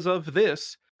because of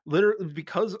this, literally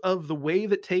because of the way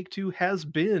that Take-Two has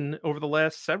been over the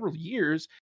last several years,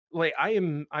 like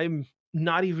I'm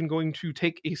not even going to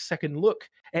take a second look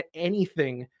at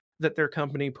anything that their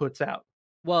company puts out.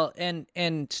 Well, and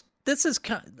this is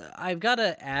I've got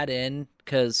to add in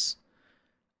because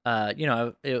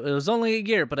it was only a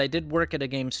year, but I did work at a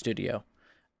game studio.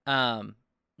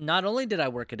 Not only did I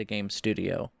work at a game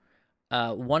studio,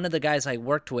 one of the guys I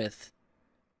worked with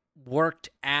worked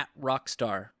at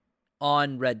Rockstar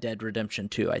on Red Dead Redemption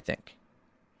 2, I think.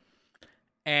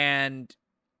 And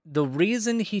the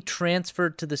reason he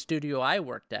transferred to the studio I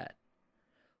worked at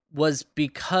was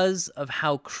because of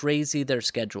how crazy their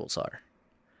schedules are.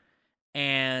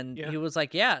 And he was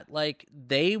like, yeah, like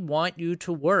they want you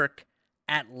to work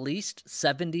at least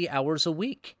 70 hours a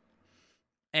week.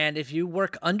 And if you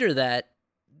work under that,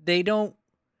 they don't,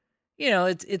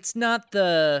 it's not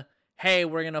the, hey,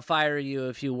 we're going to fire you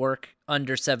if you work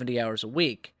under 70 hours a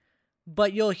week.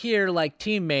 But you'll hear like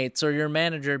teammates or your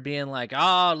manager being like,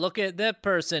 oh, look at that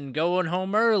person going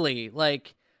home early.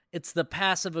 Like it's the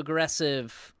passive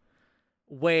aggressive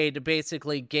way to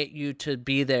basically get you to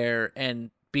be there and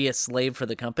be a slave for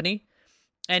the company.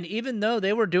 And even though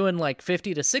they were doing like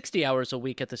 50 to 60 hours a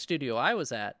week at the studio I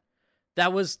was at,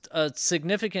 that was a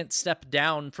significant step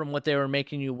down from what they were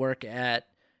making you work at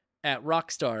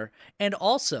Rockstar. And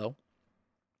also,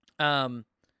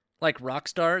 like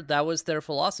Rockstar, that was their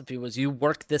philosophy, was you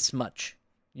work this much.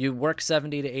 You work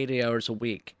 70 to 80 hours a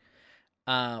week.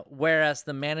 Whereas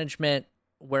the management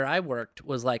where I worked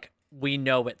was like, we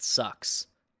know it sucks,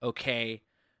 okay?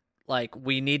 Like,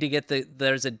 we need to get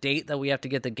there's a date that we have to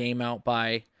get the game out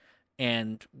by,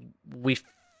 and we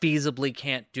feasibly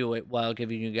can't do it while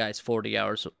giving you guys 40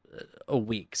 hours a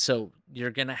week. So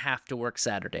you're going to have to work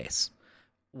Saturdays.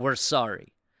 We're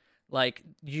sorry. Like,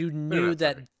 you knew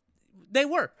that sorry. They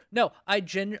were. No, I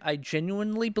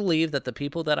genuinely believe that the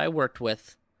people that I worked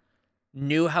with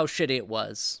knew how shitty it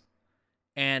was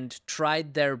and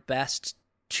tried their best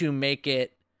to make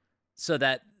it so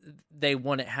that they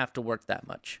wouldn't have to work that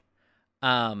much.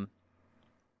 And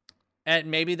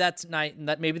maybe that's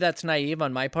naive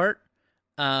on my part.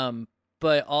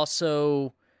 But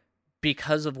also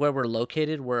because of where we're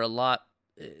located,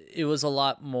 it was a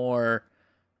lot more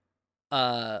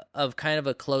of kind of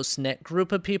a close-knit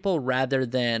group of people rather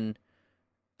than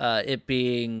it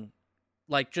being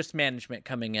like just management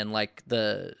coming in, like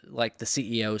the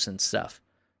CEOs and stuff.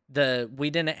 We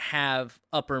didn't have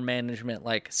upper management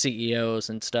like CEOs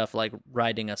and stuff like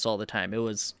riding us all the time. It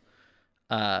was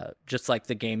just like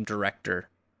the game director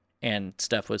and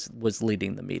stuff was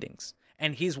leading the meetings.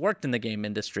 And he's worked in the game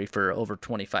industry for over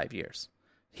 25 years.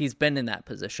 He's been in that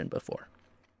position before.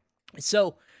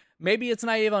 So maybe it's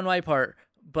naive on my part,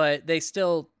 but they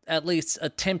still at least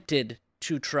attempted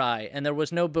to try. And there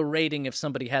was no berating if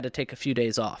somebody had to take a few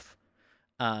days off,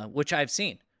 which I've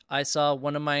seen. I saw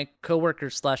one of my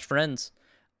coworkers / friends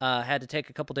had to take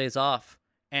a couple days off,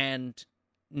 and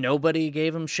nobody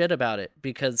gave him shit about it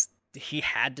because he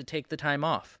had to take the time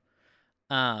off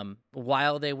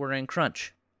while they were in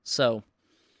crunch. So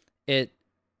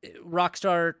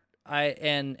Rockstar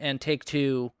and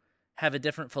Take-Two have a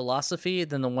different philosophy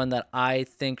than the one that I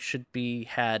think should be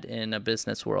had in a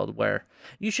business world, where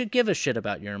you should give a shit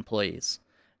about your employees.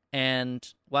 And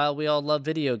while we all love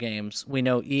video games, we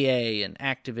know EA and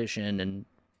Activision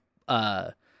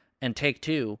and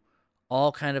Take-Two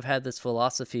all kind of had this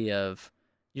philosophy of,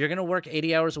 you're going to work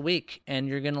 80 hours a week and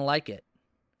you're going to like it.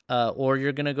 Or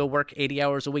you're going to go work 80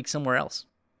 hours a week somewhere else.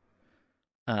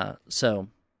 So,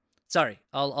 sorry,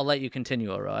 I'll let you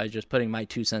continue, Oro. I was just putting my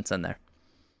 2 cents in there.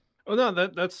 Oh no,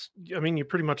 that's. I mean, you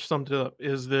pretty much summed it up.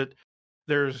 Is that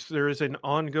there is an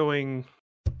ongoing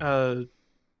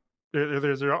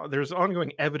there's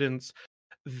ongoing evidence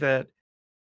that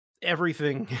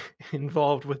everything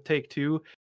involved with Take-Two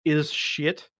is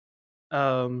shit.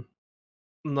 Like,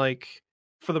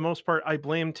 for the most part, I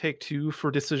blame Take-Two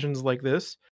for decisions like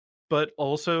this, but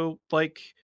also like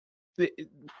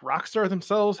Rockstar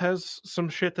themselves has some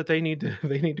shit that they need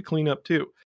to clean up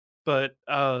too. But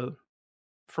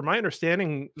from my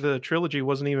understanding, the trilogy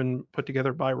wasn't even put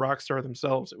together by Rockstar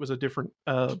themselves. It was a different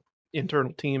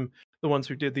internal team, the ones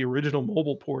who did the original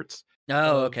mobile ports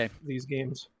of these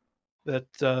games, that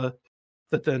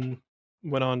then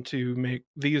went on to make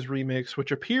these remakes,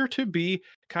 which appear to be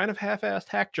kind of half-assed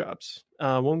hack jobs.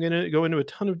 Won't go into a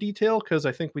ton of detail because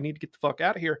I think we need to get the fuck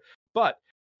out of here. But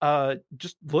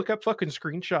just look up fucking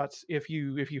screenshots if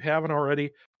you haven't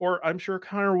already, or I'm sure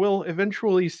Connor will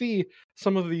eventually see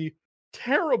some of the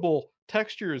terrible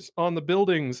textures on the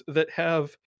buildings that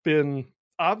have been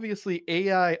obviously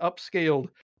AI upscaled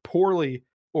poorly,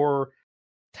 or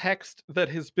text that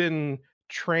has been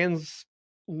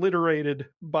transliterated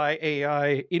by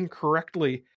AI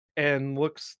incorrectly and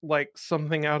looks like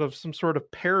something out of some sort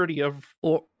of parody of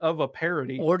a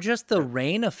parody, or just the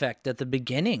rain effect at the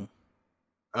beginning.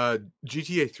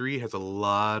 GTA 3 has a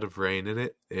lot of rain in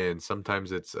it, and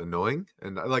sometimes it's annoying.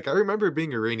 And like, I remember it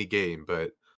being a rainy game,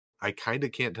 but I kind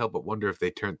of can't help but wonder if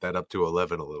they turned that up to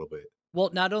 11 a little bit.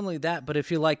 Well, not only that, but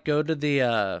if you like go to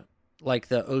the like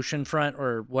the ocean front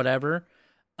or whatever,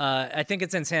 I think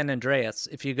it's in San Andreas.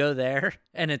 If you go there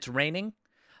and it's raining,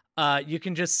 you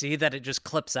can just see that it just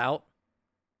clips out.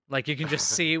 Like, you can just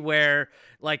see where,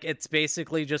 like, it's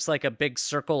basically just like a big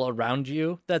circle around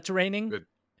you that's raining.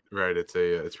 Right,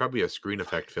 it's probably a screen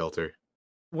effect filter.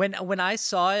 When I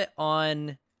saw it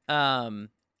on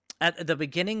at the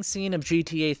beginning scene of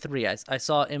GTA 3, I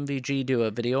saw MVG do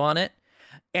a video on it,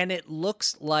 and it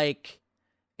looks like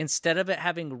instead of it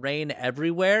having rain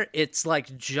everywhere, it's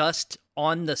like just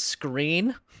on the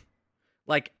screen.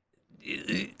 Like,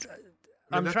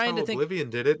 I'm trying to think. Oblivion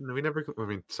did it, and we never. I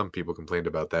mean, some people complained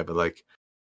about that, but like,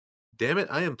 damn it,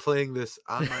 I am playing this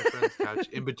on my friend's couch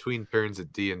in between turns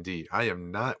at D&D.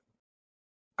 I'm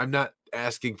not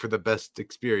asking for the best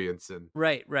experience, and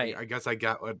right. I guess I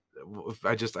got what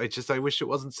I wish it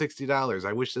wasn't $60.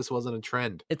 I wish this wasn't a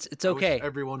trend. It's okay. I wish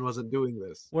everyone wasn't doing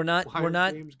this. We're not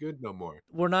games good no more.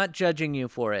 We're not judging you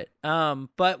for it.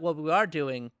 But what we are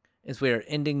doing is we are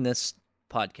ending this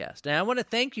podcast. And I want to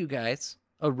thank you guys,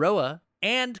 Aroa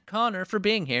and Connor, for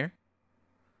being here.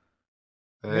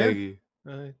 Hey.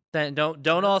 Then don't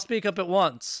all speak up at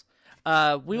once.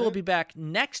 We will be back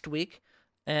next week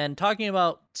and talking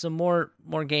about some more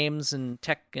games and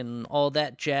tech and all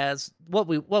that jazz. What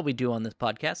we do on this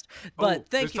podcast. But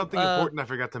thank you. There's something important I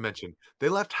forgot to mention. They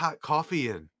left hot coffee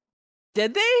in.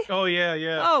 Did they? Oh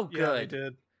yeah. Oh, good. Yeah, they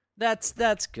did.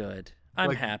 That's good.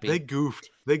 I'm happy. They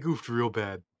goofed real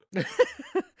bad.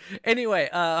 Anyway,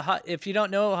 if you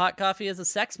don't know, hot coffee is a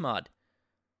sex mod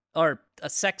or a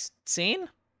sex scene.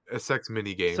 A sex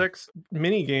mini game. Sex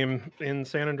mini game in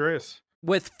San Andreas.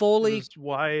 With fully,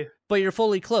 why? But you're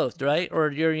fully clothed, right? Or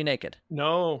are you naked?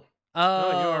 No. Oh,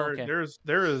 no, you are. Okay.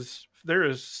 There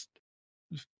is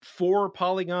 4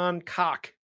 polygon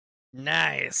cock.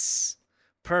 Nice,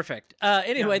 perfect.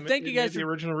 Anyway, thank you guys. The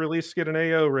original release get an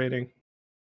AO rating.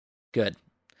 Good.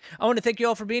 I want to thank you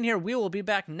all for being here. We will be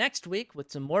back next week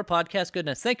with some more podcast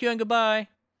goodness. Thank you and goodbye.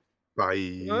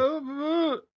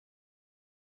 Bye.